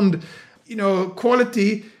pound,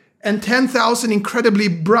 quality, and 10,000 incredibly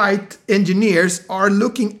bright engineers are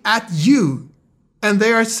looking at you. And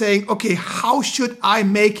they are saying, okay, how should I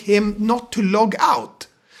make him not to log out?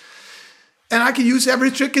 And I can use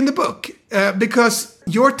every trick in the book because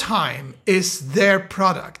your time is their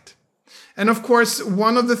product. And of course,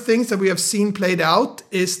 one of the things that we have seen played out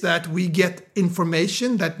is that we get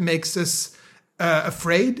information that makes us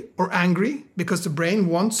afraid or angry because the brain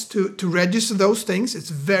wants to register those things.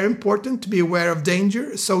 It's very important to be aware of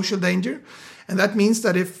danger, social danger. And that means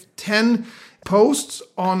that if 10 posts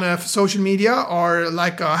on social media are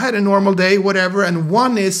I had a normal day, whatever, and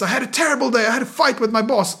one is I had a terrible day, I had a fight with my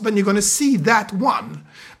boss, then you're going to see that one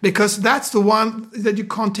because that's the one that you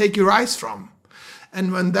can't take your eyes from.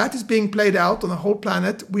 And when that is being played out on the whole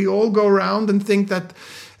planet, we all go around and think that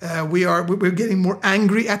we're getting more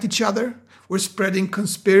angry at each other. We're spreading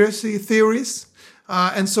conspiracy theories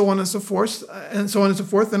and so on and so forth,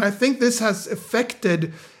 and I think this has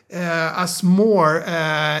affected us more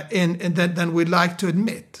than we'd like to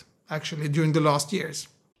admit, actually, during the last years.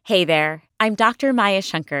 Hey there, I'm Dr. Maya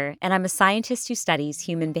Shankar, and I'm a scientist who studies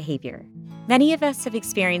human behavior. Many of us have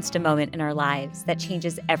experienced a moment in our lives that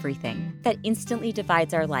changes everything, that instantly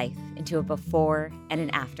divides our life into a before and an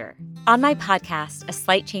after. On my podcast, A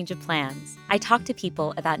Slight Change of Plans, I talk to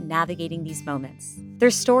people about navigating these moments. Their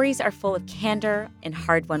stories are full of candor and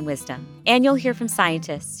hard-won wisdom. And you'll hear from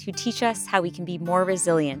scientists who teach us how we can be more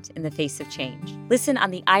resilient in the face of change. Listen on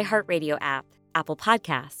the iHeartRadio app, Apple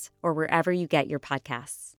Podcasts, or wherever you get your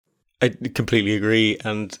podcasts. I completely agree.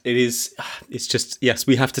 And it's just, yes,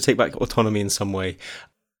 we have to take back autonomy in some way.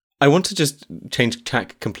 I want to just change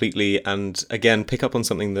tack completely and, again, pick up on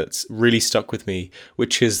something that's really stuck with me,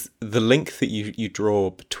 which is the link that you draw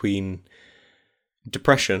between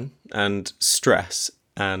depression and stress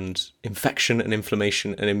and infection and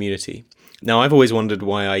inflammation and immunity. Now, I've always wondered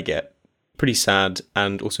why I get pretty sad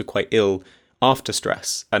and also quite ill after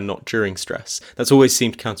stress and not during stress. That's always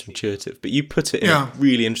seemed counterintuitive, but you put it in a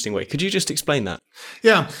really interesting way. Could you just explain that?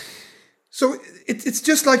 Yeah. So it's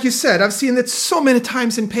just like you said, I've seen it so many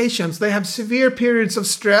times in patients. They have severe periods of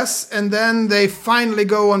stress and then they finally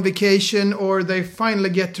go on vacation or they finally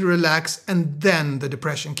get to relax and then the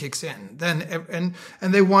depression kicks in. And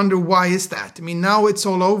they wonder, why is that? I mean, now it's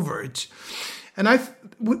all over. And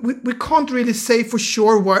we can't really say for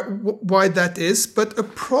sure why that is, but a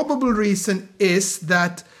probable reason is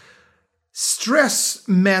that stress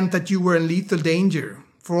meant that you were in lethal danger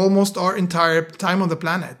for almost our entire time on the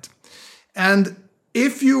planet. And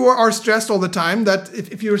if you are stressed all the time, that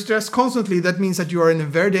if you're stressed constantly, that means that you are in a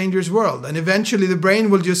very dangerous world. And eventually the brain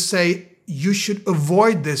will just say, you should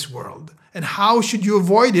avoid this world. And how should you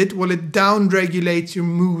avoid it? Well, it downregulates your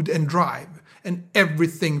mood and drive, and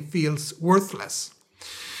everything feels worthless.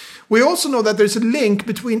 We also know that there's a link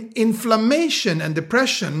between inflammation and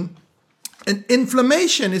depression. And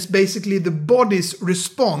inflammation is basically the body's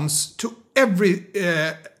response to every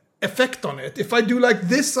effect on it. If I do like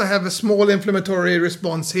this, I have a small inflammatory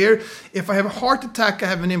response here. If I have a heart attack, I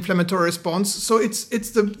have an inflammatory response. So it's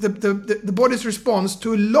the body's response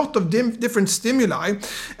to a lot of different stimuli.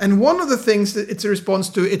 And one of the things that it's a response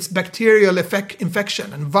to, it's bacterial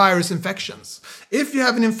infection and virus infections. If you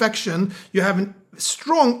have an infection, you have a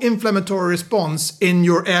strong inflammatory response in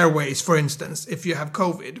your airways, for instance, if you have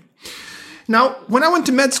COVID. Now, when I went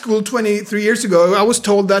to med school 23 years ago, I was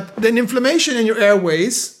told that the inflammation in your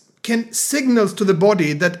airways can signals to the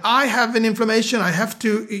body that I have an inflammation, I have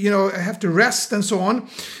to rest and so on.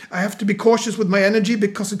 I have to be cautious with my energy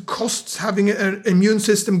because it costs having an immune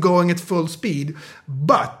system going at full speed.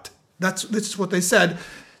 But this is what they said.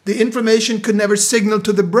 The inflammation could never signal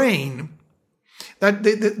to the brain. That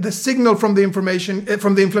the signal from the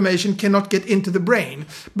inflammation cannot get into the brain.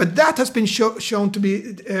 But that has been shown to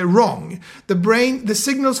be wrong. The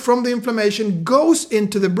signals from the inflammation goes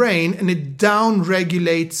into the brain and it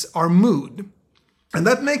down-regulates our mood. And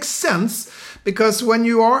that makes sense because when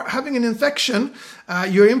you are having an infection,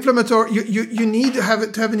 you're inflammatory. You need to have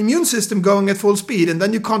an immune system going at full speed, and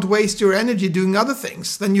then you can't waste your energy doing other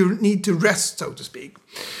things. Then you need to rest, so to speak.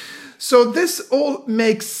 So this all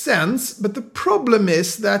makes sense, but the problem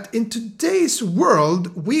is that in today's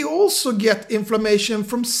world, we also get inflammation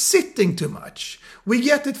from sitting too much. We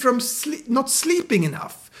get it from not sleeping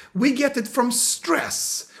enough. We get it from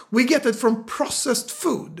stress. We get it from processed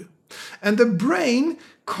food. And the brain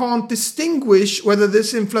can't distinguish whether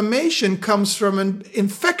this inflammation comes from an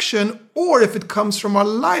infection or if it comes from our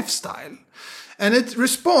lifestyle. And it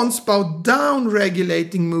responds by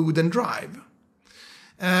down-regulating mood and drive.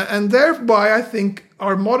 And thereby, I think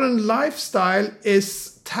our modern lifestyle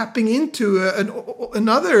is tapping into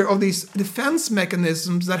another of these defense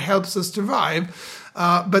mechanisms that helps us survive,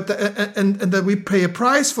 but that we pay a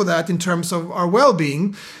price for that in terms of our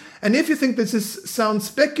well-being. And if you think this sounds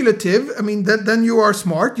speculative, I mean, then you are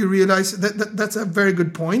smart. You realize that's a very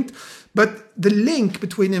good point. But the link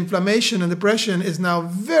between inflammation and depression is now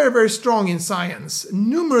very, very strong in science.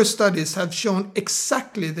 Numerous studies have shown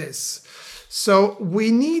exactly this. So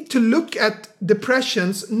we need to look at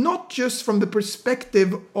depressions not just from the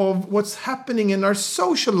perspective of what's happening in our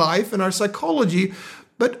social life and our psychology,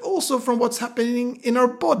 but also from what's happening in our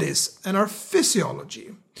bodies and our physiology.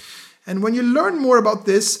 And when you learn more about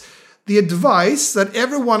this, the advice that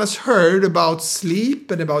everyone has heard about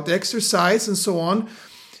sleep and about exercise and so on,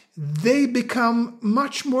 they become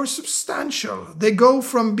much more substantial. They go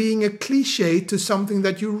from being a cliche to something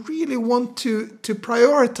that you really want to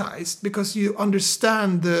prioritize because you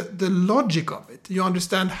understand the logic of it. You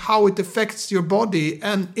understand how it affects your body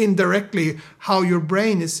and indirectly how your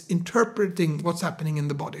brain is interpreting what's happening in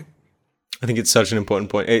the body. I think it's such an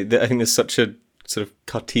important point. I think there's such a sort of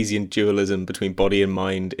Cartesian dualism between body and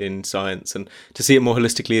mind in science, and to see it more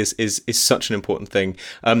holistically is such an important thing.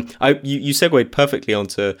 You segued perfectly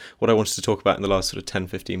onto what I wanted to talk about in the last sort of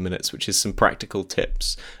 10-15 minutes, which is some practical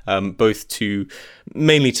tips, both to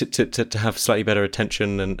mainly to have slightly better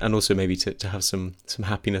attention and also maybe to have some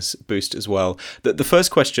happiness boost as well. The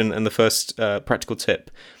first question and the first practical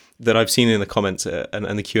tip that I've seen in the comments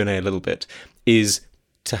and the Q&A a little bit is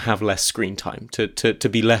to have less screen time, to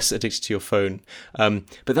be less addicted to your phone.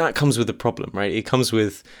 But that comes with a problem, right? It comes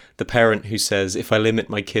with the parent who says, if I limit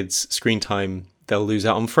my kids' screen time, they'll lose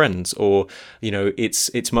out on friends, or,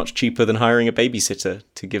 it's much cheaper than hiring a babysitter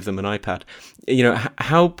to give them an iPad.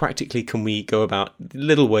 How practically can we go about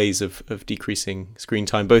little ways of decreasing screen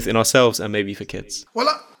time, both in ourselves and maybe for kids? Well,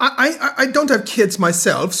 I don't have kids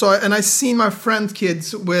myself, and I see my friend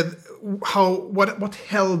kids with what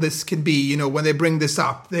hell this can be, when they bring this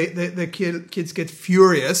up. The kids get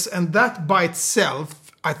furious, and that by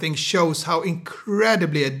itself, I think, shows how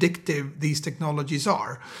incredibly addictive these technologies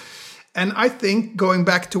are. And I think, going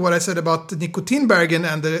back to what I said about the Nikotinbergen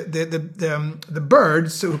and the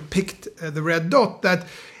birds who picked the red dot, that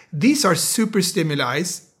these are super stimuli,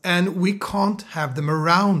 and we can't have them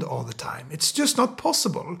around all the time. It's just not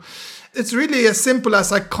possible. It's really as simple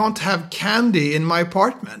as I can't have candy in my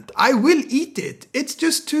apartment. I will eat it. It's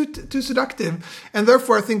just too seductive. And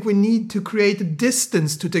therefore, I think we need to create a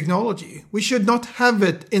distance to technology. We should not have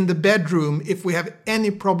it in the bedroom if we have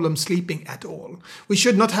any problem sleeping at all. We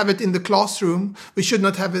should not have it in the classroom. We should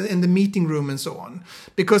not have it in the meeting room and so on.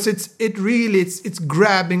 Because it's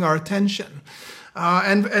grabbing our attention.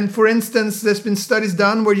 And for instance, there's been studies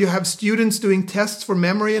done where you have students doing tests for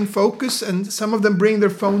memory and focus, and some of them bring their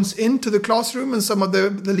phones into the classroom and some of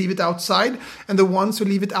them they leave it outside, and the ones who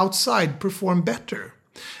leave it outside perform better.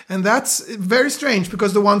 And that's very strange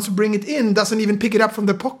because the ones who bring it in doesn't even pick it up from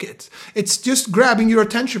their pocket. It's just grabbing your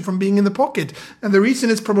attention from being in the pocket. And the reason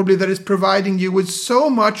is probably that it's providing you with so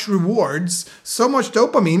much rewards, so much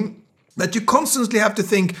dopamine, that you constantly have to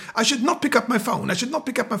think, I should not pick up my phone, I should not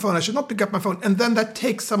pick up my phone, I should not pick up my phone. And then that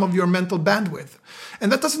takes some of your mental bandwidth.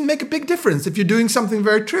 And that doesn't make a big difference if you're doing something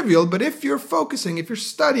very trivial. But if you're focusing, if you're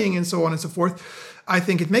studying and so on and so forth, I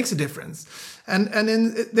think it makes a difference. And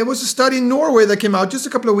there was a study in Norway that came out just a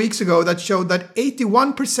couple of weeks ago that showed that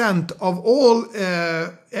 81%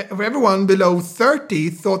 of everyone below 30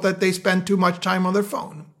 thought that they spent too much time on their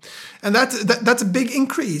phone. And that's a big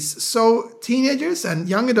increase. So teenagers and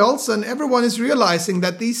young adults and everyone is realizing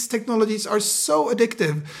that these technologies are so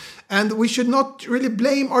addictive, and we should not really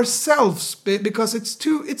blame ourselves because it's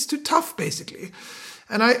too tough, basically.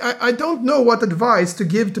 And I don't know what advice to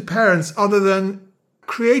give to parents other than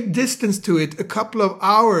create distance to it a couple of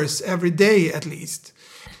hours every day at least.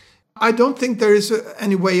 I don't think there is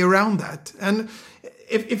any way around that. And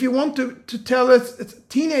if you want to tell a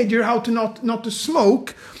teenager how to not to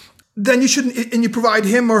smoke, then you shouldn't, and you provide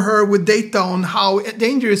him or her with data on how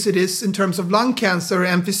dangerous it is in terms of lung cancer,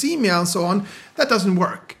 emphysema, and so on. That doesn't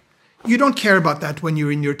work. You don't care about that when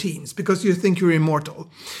you're in your teens because you think you're immortal.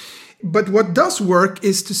 But what does work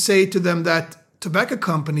is to say to them that tobacco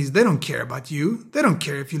companies, they don't care about you. They don't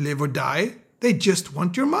care if you live or die. They just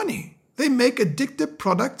want your money. They make addictive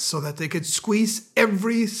products so that they could squeeze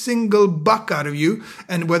every single buck out of you.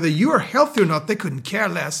 And whether you are healthy or not, they couldn't care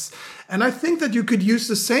less. And I think that you could use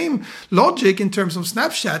the same logic in terms of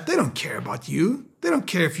Snapchat. They don't care about you. They don't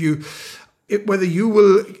care whether you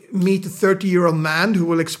will meet a 30-year-old man who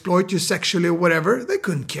will exploit you sexually or whatever. They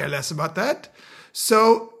couldn't care less about that.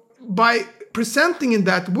 So by presenting in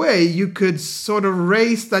that way, you could sort of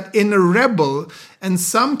raise that inner rebel. And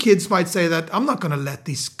some kids might say that I'm not going to let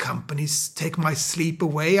these companies take my sleep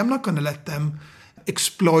away. I'm not going to let them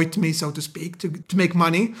exploit me, so to speak, to make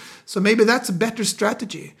money. So maybe that's a better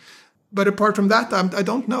strategy. But apart from that, I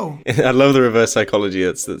don't know. I love the reverse psychology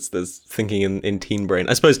that's thinking in teen brain.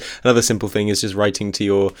 I suppose another simple thing is just writing to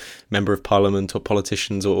your member of parliament or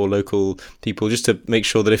politicians or local people just to make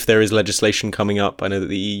sure that if there is legislation coming up, I know that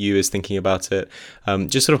the EU is thinking about it,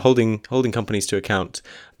 just sort of holding companies to account.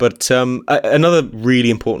 But another really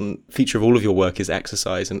important feature of all of your work is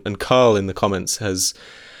exercise. And Carl in the comments has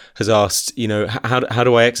asked, how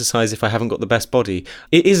do I exercise if I haven't got the best body?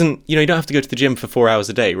 It isn't, you don't have to go to the gym for 4 hours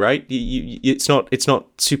a day, right? It's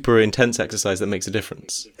not super intense exercise that makes a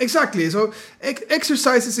difference. Exactly. So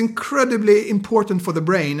exercise is incredibly important for the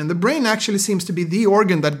brain. And the brain actually seems to be the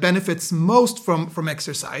organ that benefits most from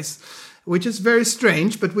exercise, which is very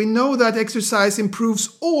strange. But we know that exercise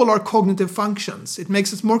improves all our cognitive functions. It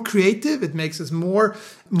makes us more creative. It makes us more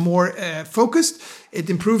focused. It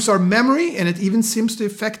improves our memory, and it even seems to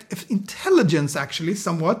affect intelligence, actually,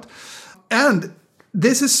 somewhat. And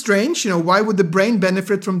this is strange. Why would the brain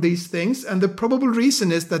benefit from these things? And the probable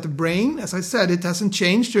reason is that the brain, as I said, it hasn't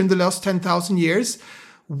changed during the last 10,000 years.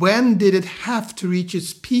 When did it have to reach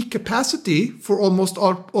its peak capacity for almost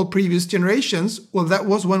all previous generations? Well, that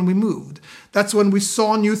was when we moved. That's when we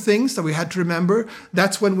saw new things that we had to remember.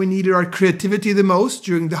 That's when we needed our creativity the most,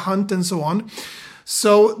 during the hunt and so on.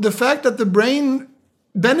 So the fact that the brain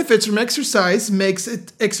benefits from exercise makes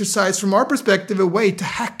it, exercise from our perspective, a way to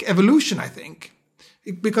hack evolution, I think.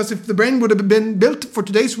 Because if the brain would have been built for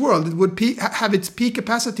today's world, it would have its peak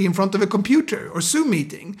capacity in front of a computer or Zoom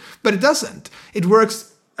meeting. But it doesn't. It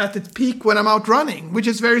works at its peak when I'm out running, which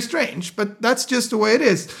is very strange. But that's just the way it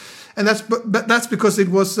is. And that's because it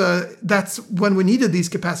was that's when we needed these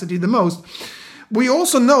capacity the most. We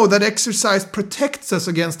also know that exercise protects us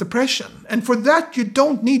against depression. And for that, you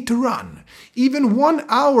don't need to run. Even 1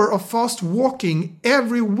 hour of fast walking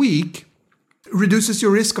every week reduces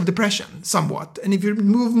your risk of depression somewhat. And if you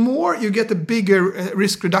move more, you get a bigger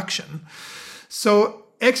risk reduction. So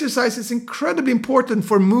exercise is incredibly important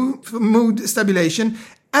for mood stabilization.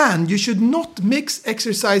 And you should not mix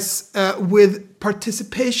exercise with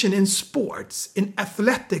participation in sports, in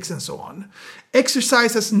athletics and so on.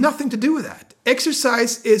 Exercise has nothing to do with that.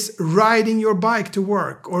 Exercise is riding your bike to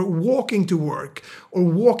work, or walking to work, or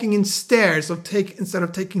walking in stairs instead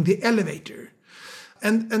of taking the elevator.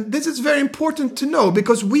 And this is very important to know,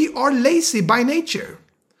 because we are lazy by nature.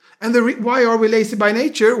 And why are we lazy by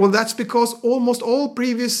nature? Well, that's because almost all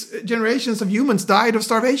previous generations of humans died of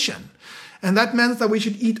starvation. And that meant that we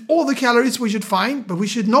should eat all the calories we should find, but we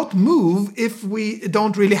should not move if we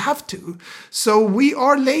don't really have to. So we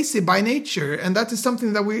are lazy by nature, and that is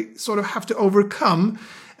something that we sort of have to overcome.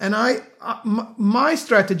 And my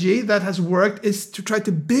strategy that has worked is to try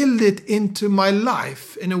to build it into my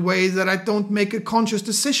life in a way that I don't make a conscious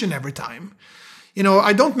decision every time.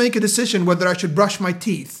 I don't make a decision whether I should brush my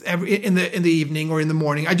teeth in the evening or in the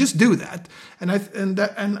morning. I just do that, and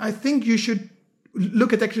I think you should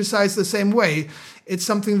look at exercise the same way. It's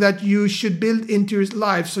something that you should build into your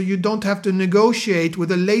life, so you don't have to negotiate with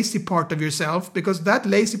the lazy part of yourself, because that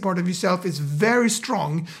lazy part of yourself is very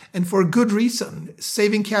strong and for a good reason.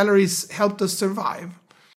 Saving calories helped us survive.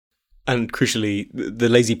 And crucially, the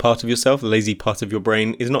lazy part of yourself, the lazy part of your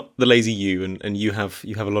brain, is not the lazy you, and you have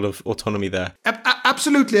a lot of autonomy there.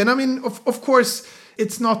 Absolutely, and I mean, of course,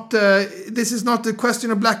 it's not. This is not a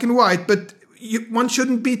question of black and white, but one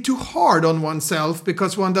shouldn't be too hard on oneself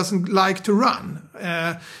because one doesn't like to run.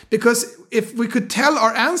 Because if we could tell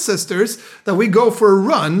our ancestors that we go for a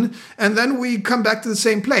run and then we come back to the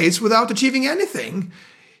same place without achieving anything,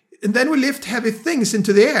 and then we lift heavy things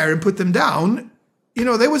into the air and put them down,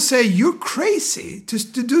 they would say, you're crazy.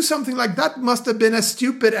 To do something like that must have been as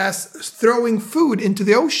stupid as throwing food into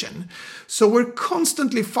the ocean. So we're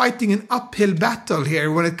constantly fighting an uphill battle here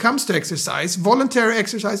when it comes to exercise. Voluntary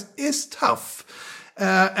exercise is tough.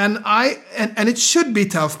 And it should be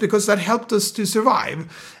tough because that helped us to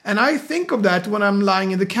survive. And I think of that when I'm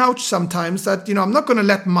lying in the couch sometimes, that, I'm not going to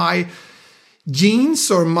let my genes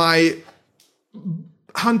or my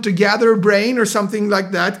hunter-gatherer brain or something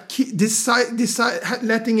like that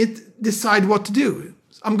letting it decide what to do.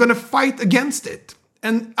 I'm going to fight against it.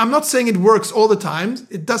 And I'm not saying it works all the time.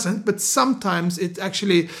 It doesn't. But sometimes it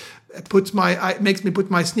actually makes me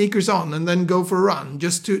put my sneakers on and then go for a run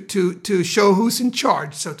just to show who's in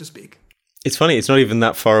charge, so to speak. It's funny, it's not even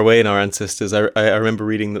that far away in our ancestors. I remember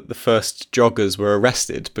reading that the first joggers were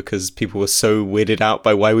arrested because people were so weirded out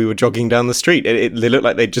by why we were jogging down the street. They looked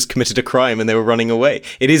like they'd just committed a crime and they were running away.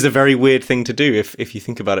 It is a very weird thing to do if you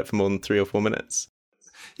think about it for more than 3 or 4 minutes.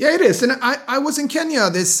 Yeah, it is. And I was in Kenya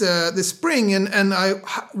this spring, and I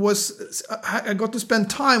got to spend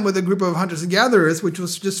time with a group of hunters and gatherers, which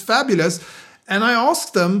was just fabulous. And I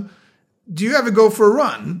asked them, do you ever go for a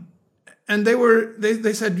run? And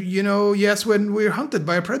they said, yes, when we're hunted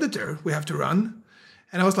by a predator, we have to run.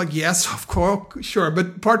 And I was like, yes, of course, sure.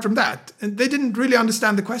 But apart from that, and they didn't really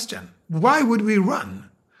understand the question. Why would we run?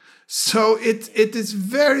 So it is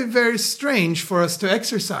very, very strange for us to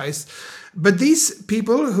exercise. But these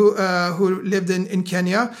people who lived in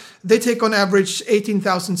Kenya, they take on average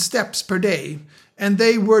 18,000 steps per day. And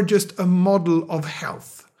they were just a model of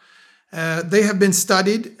health. They have been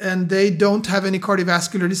studied, and they don't have any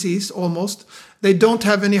cardiovascular disease, almost. They don't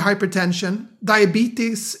have any hypertension.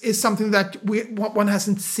 Diabetes is something that one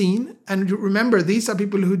hasn't seen. And remember, these are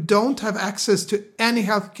people who don't have access to any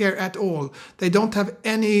healthcare at all. They don't have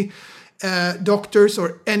any doctors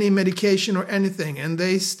or any medication or anything. And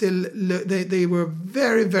they were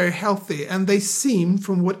very, very healthy. And they seemed,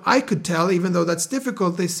 from what I could tell, even though that's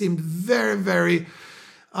difficult, they seemed very, very...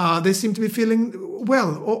 they seemed to be feeling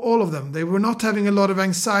well, all of them. They were not having a lot of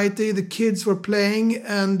anxiety. The kids were playing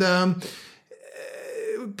and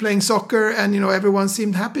playing soccer, and everyone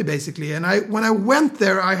seemed happy basically. And when I went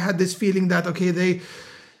there, I had this feeling that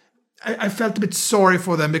I felt a bit sorry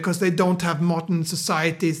for them because they don't have modern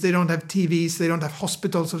societies, they don't have TVs, they don't have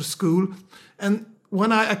hospitals or school. And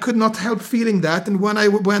when I could not help feeling that. And when I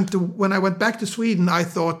went back to Sweden, I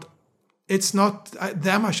thought, it's not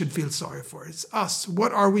them I should feel sorry for. It's us.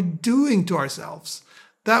 What are we doing to ourselves?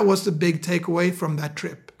 That was the big takeaway from that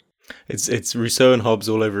trip. It's Rousseau and Hobbes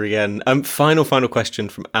all over again. Final question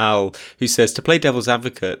from Al, who says, to play devil's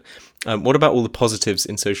advocate, what about all the positives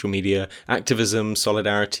in social media? Activism,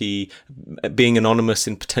 solidarity, being anonymous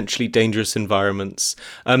in potentially dangerous environments.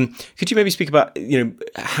 Could you maybe speak about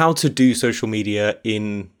how to do social media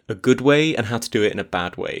in a good way and how to do it in a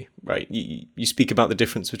bad way? Right? You speak about the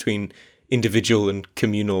difference between individual and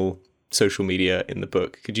communal social media in the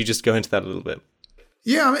book. Could you just go into that a little bit?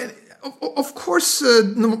 Yeah, I mean, of course,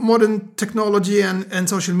 modern technology and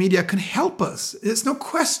social media can help us. There's no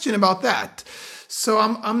question about that. So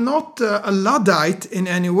I'm not a Luddite in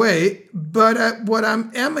any way, but what I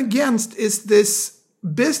am against is this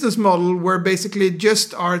business model where basically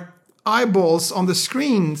just our eyeballs on the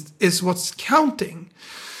screen is what's counting.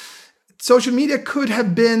 Social media could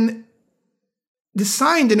have been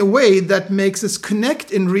designed in a way that makes us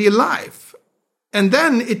connect in real life. And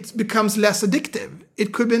then it becomes less addictive.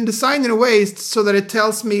 It could have been designed in a way so that it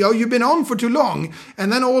tells me, oh, you've been on for too long.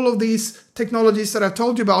 And then all of these technologies that I've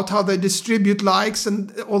told you about, how they distribute likes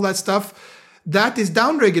and all that stuff, that is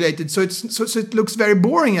downregulated. So it looks very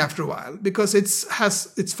boring after a while, because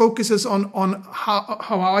it focuses on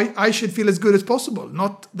how I should feel as good as possible,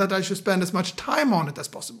 not that I should spend as much time on it as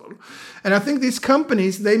possible. And I think these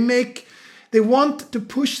companies, they want to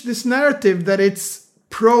push this narrative that it's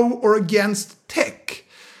pro or against tech.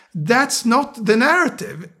 That's not the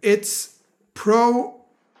narrative. It's pro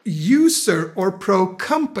user or pro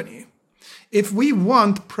company. If we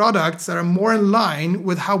want products that are more in line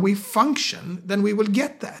with how we function, then we will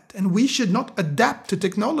get that. And we should not adapt to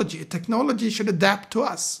technology. Technology should adapt to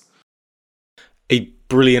us. A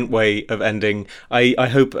brilliant way of ending. I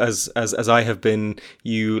hope, as I have been,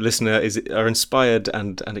 you listener are inspired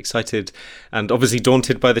and excited and obviously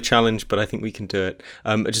daunted by the challenge, but I think we can do it.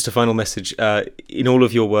 Just a final message. In all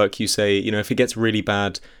of your work, you say, if it gets really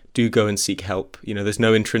bad, do go and seek help. There's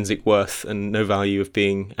no intrinsic worth and no value of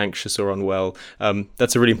being anxious or unwell.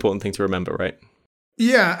 That's a really important thing to remember, right?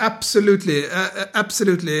 Yeah, absolutely.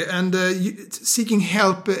 Absolutely. And seeking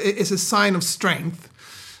help is a sign of strength.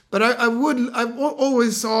 But I've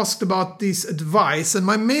always asked about this advice. And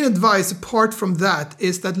my main advice, apart from that,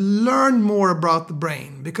 is that learn more about the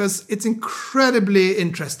brain, because it's incredibly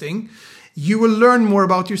interesting. You will learn more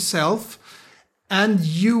about yourself. And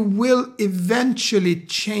you will eventually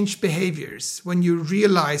change behaviors when you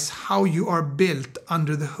realize how you are built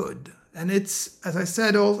under the hood. And it's, as I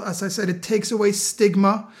said, it takes away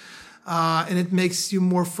stigma, and it makes you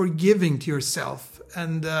more forgiving to yourself.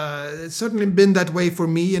 And it's certainly been that way for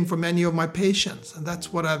me and for many of my patients. And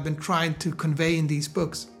that's what I've been trying to convey in these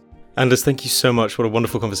books. Anders, thank you so much. What a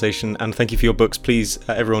wonderful conversation. And thank you for your books. Please,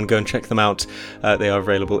 everyone, go and check them out. They are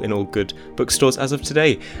available in all good bookstores as of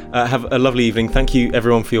today. Have a lovely evening. Thank you,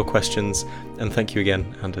 everyone, for your questions. And thank you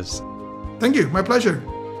again, Anders. Thank you. My pleasure.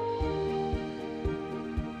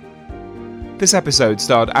 This episode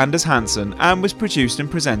starred Anders Hansen and was produced and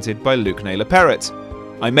presented by Luke Naylor-Perrott.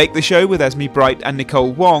 I make the show with Esme Bright and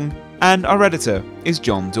Nicole Wong, and our editor is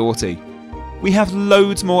John Doughty. We have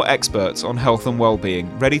loads more experts on health and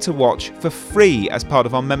well-being ready to watch for free as part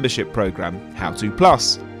of our membership programme, How To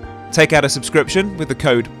Plus. Take out a subscription with the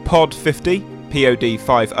code POD50,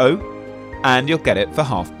 POD50, and you'll get it for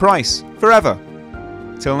half price, forever.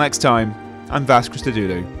 Till next time, I'm Vas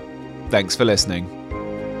Christodoulou. Thanks for listening.